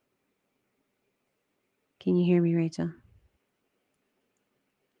 Can you hear me, Rachel?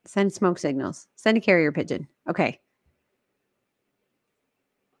 Send smoke signals. Send a carrier pigeon. Okay.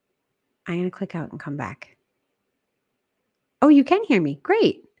 I'm going to click out and come back. Oh, you can hear me.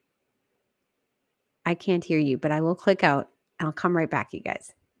 Great. I can't hear you, but I will click out and I'll come right back, you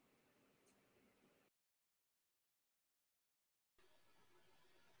guys.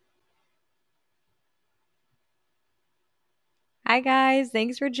 Hi, guys.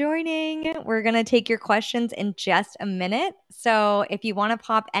 Thanks for joining. We're going to take your questions in just a minute. So, if you want to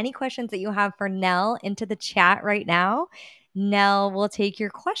pop any questions that you have for Nell into the chat right now, Nell will take your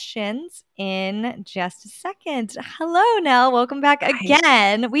questions in just a second. Hello, Nell. Welcome back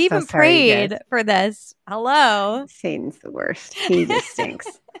again. We even prayed for this. Hello. Satan's the worst. He just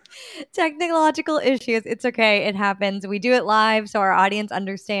stinks. Technological issues. It's okay. It happens. We do it live so our audience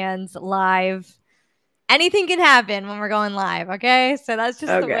understands live. Anything can happen when we're going live, okay? So that's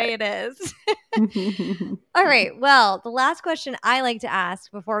just the way it is. All right. Well, the last question I like to ask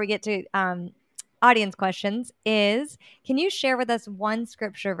before we get to audience questions is, can you share with us one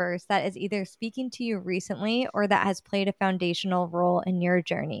scripture verse that is either speaking to you recently or that has played a foundational role in your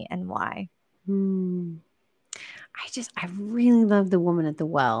journey, and why? I really love the woman at the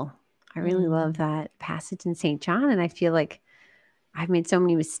well. I really love that passage in St. John. And I feel like I've made so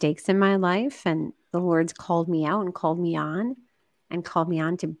many mistakes in my life, and the Lord's called me out and called me on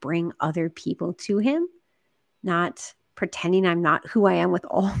to bring other people to him, not pretending I'm not who I am with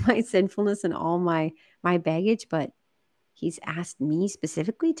all my sinfulness and all my baggage, but he's asked me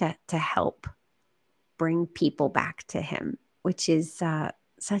specifically to help bring people back to him, which is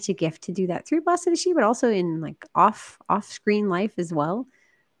such a gift to do that through Blessed is She, but also in like off screen life as well,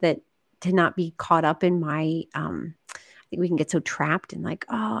 that to not be caught up in my I think we can get so trapped in like,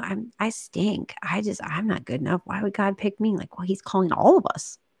 oh, I stink. I'm not good enough. Why would God pick me? Like, well, he's calling all of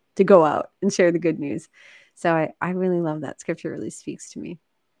us to go out and share the good news. So I really love that scripture. Really speaks to me.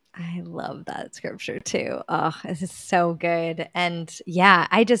 I love that scripture too. Oh, this is so good. And yeah,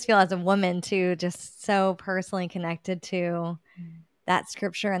 I just feel as a woman too, just so personally connected to that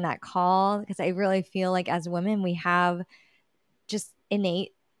scripture and that call, because I really feel like as women, we have just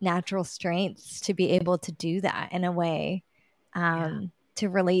innate natural strengths to be able to do that in a way to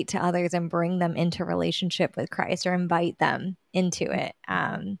relate to others and bring them into relationship with Christ or invite them into it.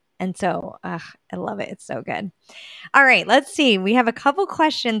 And so I love it. It's so good. All right, let's see. We have a couple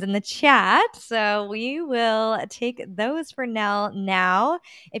questions in the chat, so we will take those for now.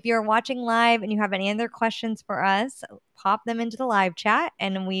 If you're watching live and you have any other questions for us, pop them into the live chat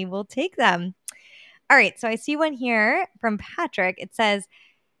and we will take them. All right, so I see one here from Patrick. It says,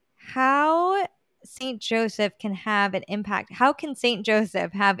 how St. Joseph can have an impact. How can St.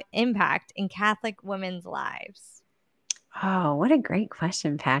 Joseph have impact in Catholic women's lives? Oh, what a great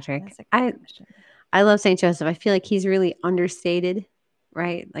question, Patrick. That's a great question. I love St. Joseph. I feel like he's really understated,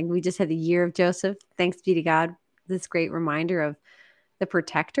 right? Like we just had the year of Joseph. Thanks be to God. This great reminder of the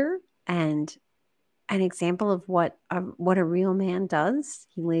protector and an example of what a real man does.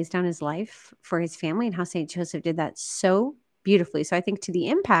 He lays down his life for his family, and how St. Joseph did that so beautifully. So I think to the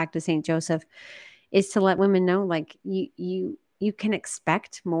impact of St. Joseph is to let women know, like, you can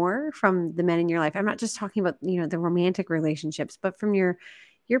expect more from the men in your life. I'm not just talking about, the romantic relationships, but from your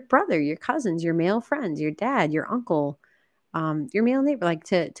brother, your cousins, your male friends, your dad, your uncle, your male neighbor, like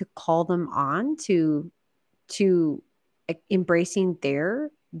to call them on to embracing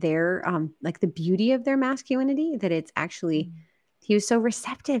their like the beauty of their masculinity, that it's actually he was so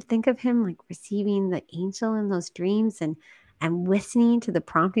receptive. Think of him like receiving the angel in those dreams and listening to the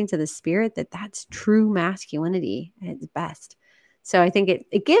promptings of the spirit, that's true masculinity at its best. So I think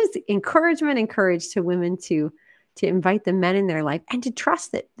it gives encouragement and courage to women to invite the men in their life and to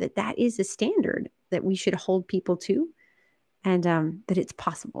trust that is a standard that we should hold people to, and that it's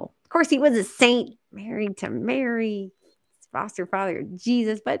possible. Of course, he was a saint married to Mary, foster father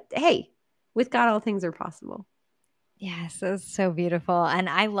Jesus, but hey, with God all things are possible. Yes, that's so beautiful. And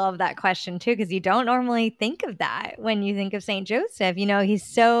I love that question too, because you don't normally think of that when you think of St. Joseph. He's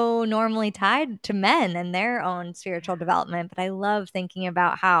so normally tied to men and their own spiritual development. But I love thinking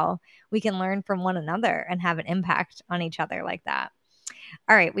about how we can learn from one another and have an impact on each other like that.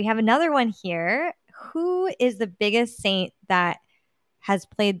 All right, we have another one here. Who is the biggest saint that has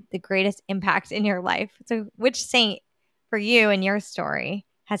played the greatest impact in your life? So, which saint for you and your story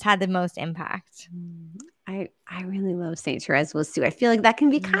has had the most impact? I really love Saint Therese of Lisieux. I feel like that can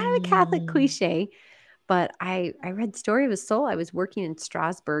be kind of a Catholic cliche, but I read Story of a Soul. I was working in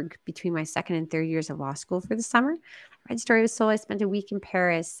Strasbourg between my second and third years of law school for the summer. I read Story of a Soul. I spent a week in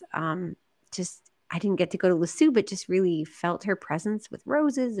Paris. I didn't get to go to Lisieux, but just really felt her presence with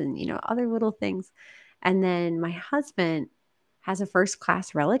roses and other little things. And then my husband has a first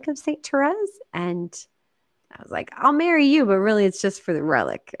class relic of Saint Therese, and I was like, I'll marry you, but really it's just for the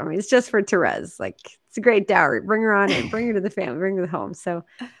relic. I mean, it's just for Therese. Like, it's a great dowry. Bring her on in, bring her to the family, bring her home. So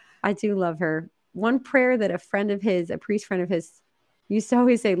I do love her. One prayer that a priest friend of his, used to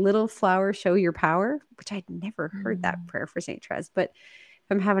always say, little flower, show your power, which I'd never heard that prayer for St. Therese. But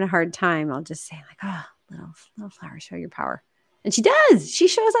if I'm having a hard time, I'll just say like, oh, little flower, show your power. And she does. She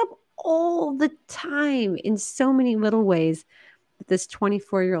shows up all the time in so many little ways. This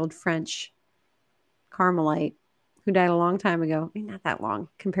 24-year-old French Carmelite who died a long time ago. I mean, not that long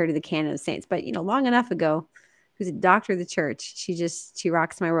compared to the canon of saints, but long enough ago, who's a doctor of the church. She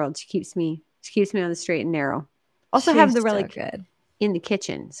rocks my world. She keeps me on the straight and narrow. Also, have the relic in the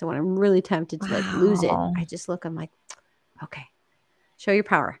kitchen. So when I'm really tempted to like lose it, I just look, I'm like, okay, show your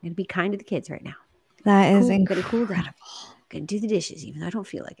power. I'm going to be kind to the kids right now. That is incredible. Cool down. Going to do the dishes, even though I don't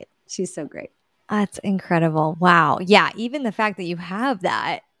feel like it. She's so great. That's incredible. Wow. Yeah. Even the fact that you have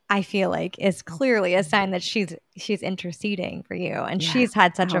that, I feel like, is clearly a sign that she's interceding for you. And she's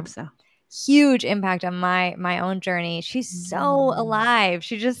had such a huge impact on my own journey. She's so alive.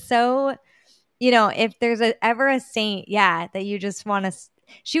 She's just so, if there's ever a saint, that you just want to,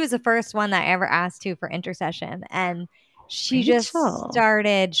 she was the first one that I ever asked to for intercession. And she just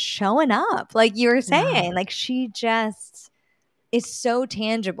started showing up. Like you were saying, like she just is so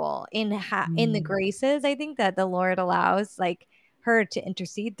tangible in the graces, I think, that the Lord allows like her to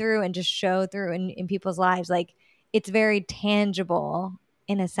intercede through and just show through in people's lives. Like it's very tangible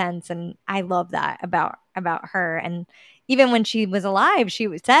in a sense. And I love that about her. And even when she was alive, she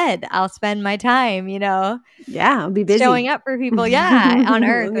said, I'll spend my time, I'll be busy showing up for people. On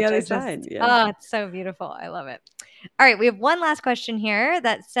earth. On the other side. Oh, it's so beautiful. I love it. All right. We have one last question here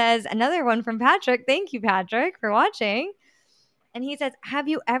that says, another one from Patrick. Thank you, Patrick, for watching. And he says, have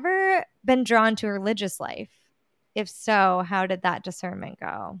you ever been drawn to a religious life? If so, how did that discernment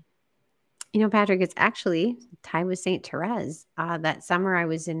go? Patrick, it's actually tied with St. Therese. That summer I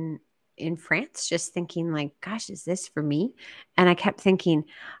was in France just thinking like, gosh, is this for me? And I kept thinking,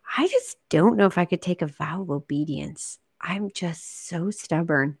 I just don't know if I could take a vow of obedience. I'm just so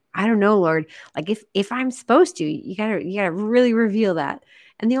stubborn. I don't know, Lord. Like if I'm supposed to, you gotta really reveal that.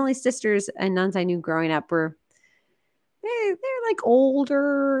 And the only sisters and nuns I knew growing up were they're like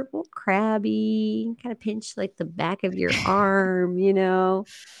older, a little crabby, kind of pinch like the back of your arm, you know.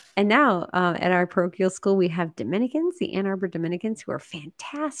 And now at our parochial school, we have Dominicans, the Ann Arbor Dominicans, who are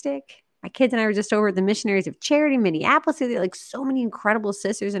fantastic. My kids and I were just over at the Missionaries of Charity in Minneapolis. They're like so many incredible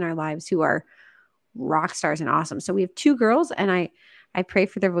sisters in our lives who are rock stars and awesome. So we have two girls, and I pray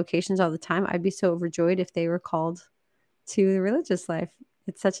for their vocations all the time. I'd be so overjoyed if they were called to the religious life.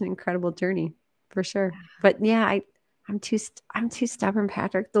 It's such an incredible journey, for sure. But yeah, I'm too stubborn,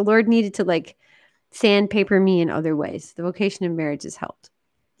 Patrick. The Lord needed to like sandpaper me in other ways. The vocation of marriage has helped.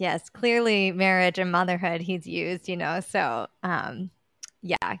 Yes, clearly marriage and motherhood he's used, so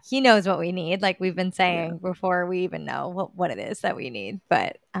yeah, he knows what we need, like we've been saying before we even know what it is that we need.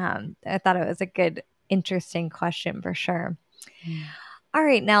 But I thought it was a good, interesting question for sure. All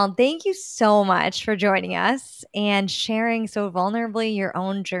right, Nell, thank you so much for joining us and sharing so vulnerably your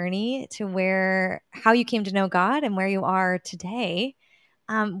own journey to how you came to know God and where you are today.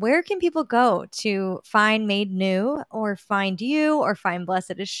 Where can people go to find Made New or find you or find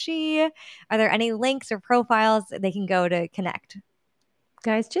Blessed Is She? Are there any links or profiles they can go to connect?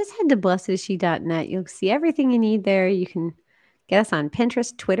 Guys, just head to blessedisshe.net. You'll see everything you need there. You can get us on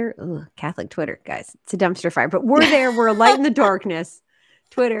Pinterest, Twitter. Ugh, Catholic Twitter, guys. It's a dumpster fire, but we're there. We're a light in the darkness.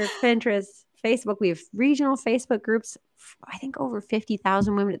 Twitter, Pinterest, Facebook. We have regional Facebook groups. I think over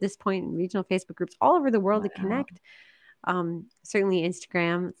 50,000 women at this point in regional Facebook groups all over the world to connect. Certainly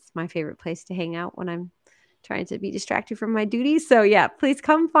Instagram. It's my favorite place to hang out when I'm trying to be distracted from my duties. So yeah, please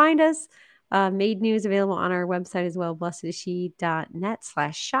come find us. Made New is available on our website as well,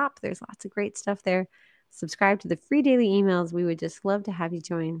 blessedisshe.net/shop. There's lots of great stuff there. Subscribe to the free daily emails. We would just love to have you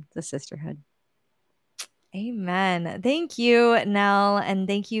join the sisterhood. Amen. Thank you, Nell, and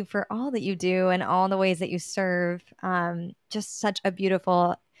thank you for all that you do and all the ways that you serve. Just such a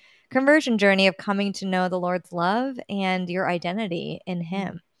beautiful conversion journey of coming to know the Lord's love and your identity in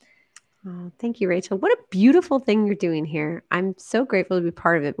Him. Oh, thank you, Rachel. What a beautiful thing you're doing here. I'm so grateful to be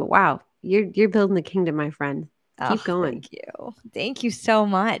part of it. But wow, you're building the kingdom, my friend. Keep going. Thank you. Thank you so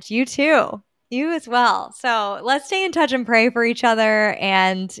much. You too. You as well. So let's stay in touch and pray for each other.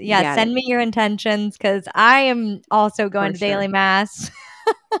 And send me your intentions, because I am also going to daily mass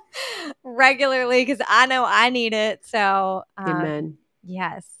regularly because I know I need it. So, amen.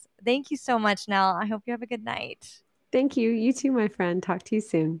 Yes. Thank you so much, Nell. I hope you have a good night. Thank you. You too, my friend. Talk to you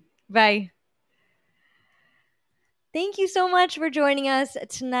soon. Bye. Thank you so much for joining us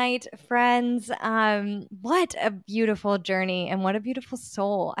tonight, friends. What a beautiful journey and what a beautiful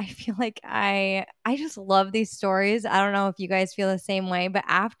soul. I feel like I just love these stories. I don't know if you guys feel the same way, but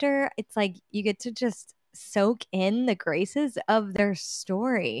after, it's like you get to just soak in the graces of their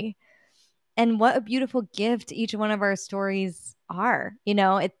story. And what a beautiful gift each one of our stories are.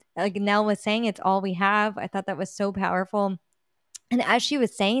 It's like Nell was saying, it's all we have. I thought that was so powerful. And as she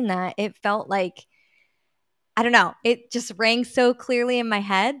was saying that, it felt like, I don't know, it just rang so clearly in my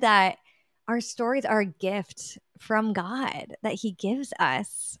head that our stories are a gift from God that He gives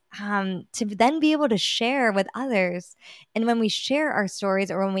us to then be able to share with others. And when we share our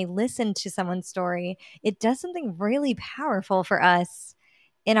stories or when we listen to someone's story, it does something really powerful for us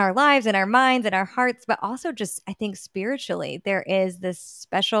in our lives, in our minds, in our hearts, but also just, I think, spiritually. There is this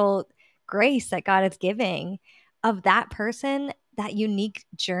special grace that God is giving of that person, that unique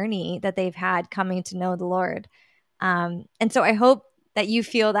journey that they've had coming to know the Lord. And so I hope that you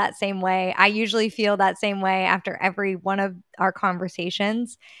feel that same way. I usually feel that same way after every one of our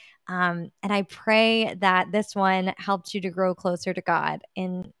conversations. And I pray that this one helps you to grow closer to God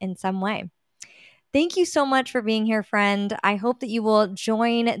in some way. Thank you so much for being here, friend. I hope that you will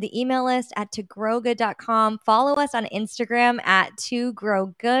join the email list at togrowgood.com. Follow us on Instagram at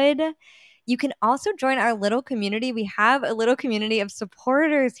togrowgood. You can also join our little community. We have a little community of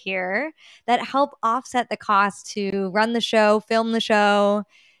supporters here that help offset the cost to run the show, film the show,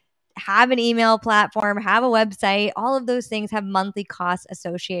 have an email platform, have a website. All of those things have monthly costs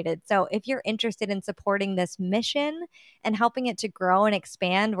associated. So if you're interested in supporting this mission and helping it to grow and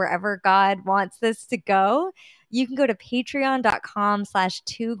expand wherever God wants this to go, you can go to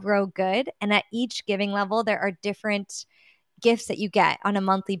patreon.com/togrowgood. And at each giving level, there are different gifts that you get on a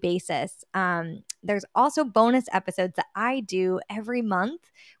monthly basis. There's also bonus episodes that I do every month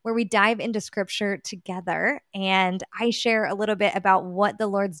where we dive into scripture together, and I share a little bit about what the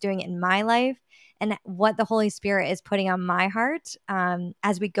Lord's doing in my life and what the Holy Spirit is putting on my heart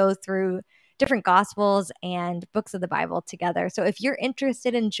as we go through different gospels and books of the Bible together. So if you're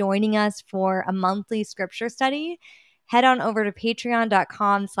interested in joining us for a monthly scripture study, head on over to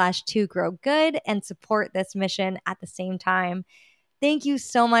patreon.com/2growgood and support this mission at the same time. Thank you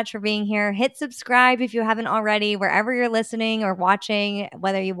so much for being here. Hit subscribe if you haven't already, wherever you're listening or watching,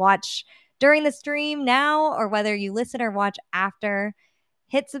 whether you watch during the stream now or whether you listen or watch after.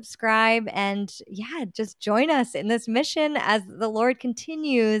 Hit subscribe and just join us in this mission as the Lord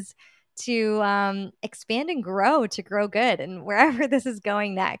continues to expand and grow to grow good and wherever this is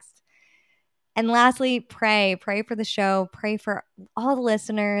going next. And lastly, pray for the show, pray for all the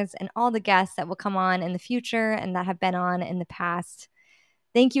listeners and all the guests that will come on in the future and that have been on in the past.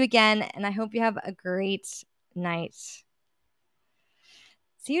 Thank you again, and I hope you have a great night.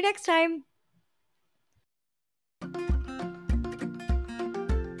 See you next time.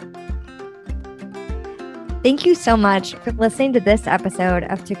 Thank you so much for listening to this episode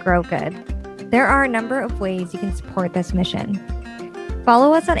of To Grow Good. There are a number of ways you can support this mission.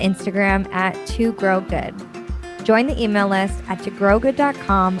 Follow us on Instagram at To Grow Good. Join the email list at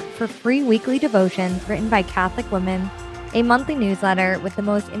togrowgood.com for free weekly devotions written by Catholic women, a monthly newsletter with the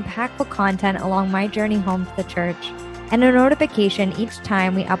most impactful content along my journey home to the church, and a notification each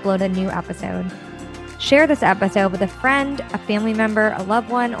time we upload a new episode. Share this episode with a friend, a family member, a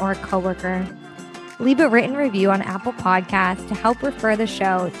loved one, or a coworker. Leave a written review on Apple Podcasts to help refer the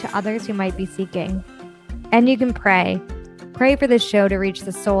show to others who might be seeking. And you can pray. Pray for this show to reach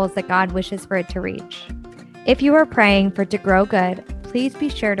the souls that God wishes for it to reach. If you are praying for To Grow Good, please be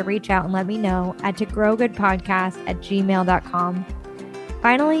sure to reach out and let me know at togrowgoodpodcast@gmail.com.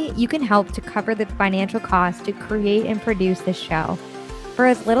 Finally, you can help to cover the financial cost to create and produce this show. For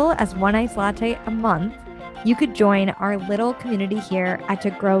as little as one iced latte a month, you could join our little community here at To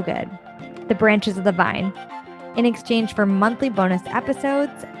Grow Good, the branches of the vine, in exchange for monthly bonus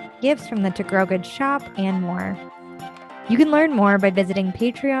episodes, gifts from the To Grow Good shop, and more. You can learn more by visiting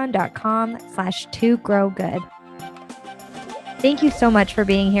patreon.com/2growgood. Thank you so much for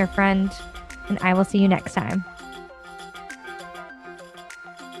being here, friend, and I will see you next time.